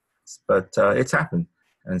often, but it's happened.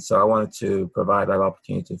 And so I wanted to provide that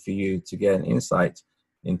opportunity for you to get an insight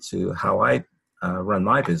into how I run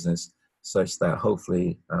my business, such that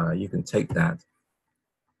hopefully you can take that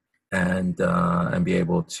and be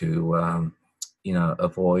able to,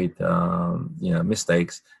 avoid,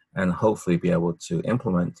 mistakes, and hopefully be able to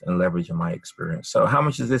implement and leverage on my experience. So how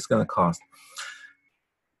much is this going to cost?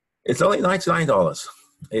 It's only $99.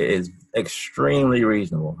 It is extremely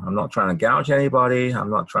reasonable. I'm not trying to gouge anybody.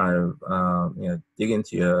 I'm not trying to, dig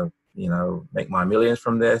into your, make my millions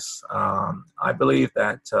from this. I believe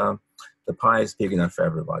that the pie is big enough for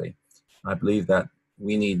everybody. I believe that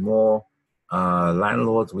we need more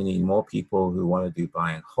landlords. We need more people who want to do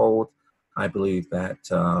buy and hold. I believe that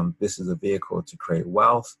this is a vehicle to create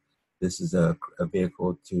wealth. This is a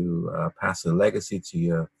vehicle to pass a legacy to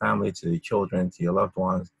your family, to your children, to your loved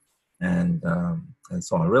ones, and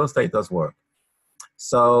so on. Real estate does work.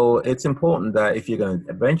 So it's important that if you're going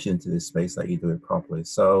to venture into this space, that you do it properly.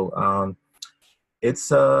 So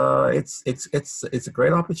it's a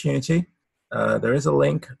great opportunity. There is a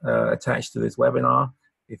link attached to this webinar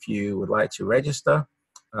if you would like to register.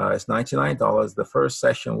 It's $99. The first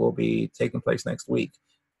session will be taking place next week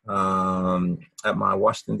at my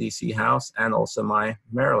Washington, D.C. house and also my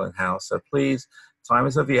Maryland house. So please, time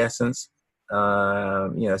is of the essence.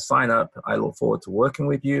 Sign up. I look forward to working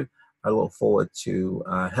with you. I look forward to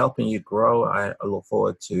helping you grow. I look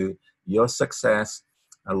forward to your success.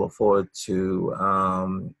 I look forward to,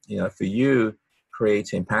 for you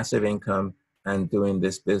creating passive income and doing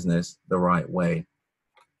this business the right way.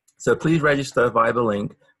 So please register via the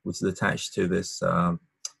link, which is attached to this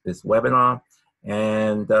this webinar.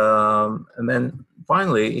 And then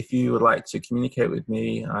finally, if you would like to communicate with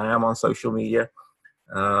me, I am on social media.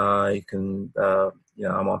 You can,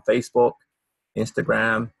 I'm on Facebook,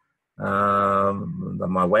 Instagram,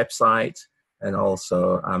 my website, and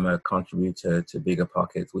also I'm a contributor to Bigger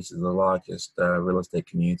Pockets, which is the largest real estate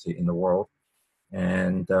community in the world.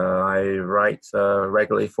 And I write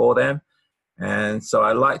regularly for them. And so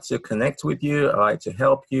I like to connect with you. I like to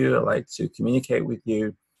help you. I like to communicate with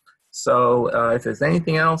you. So if there's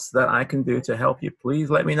anything else that I can do to help you,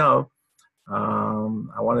 please let me know.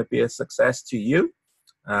 I want to be a success to you.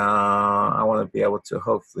 I want to be able to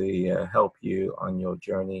hopefully help you on your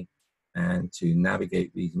journey and to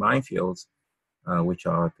navigate these minefields, which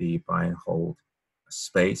are the buy and hold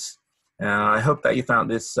space. I hope that you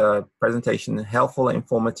found this presentation helpful and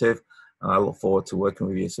informative. I look forward to working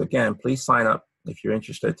with you. So again, please sign up if you're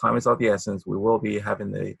interested, time is of the essence. We will be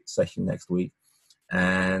having the session next week,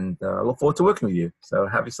 and I look forward to working with you. So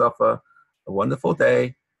have yourself a wonderful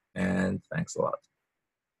day, and thanks a lot.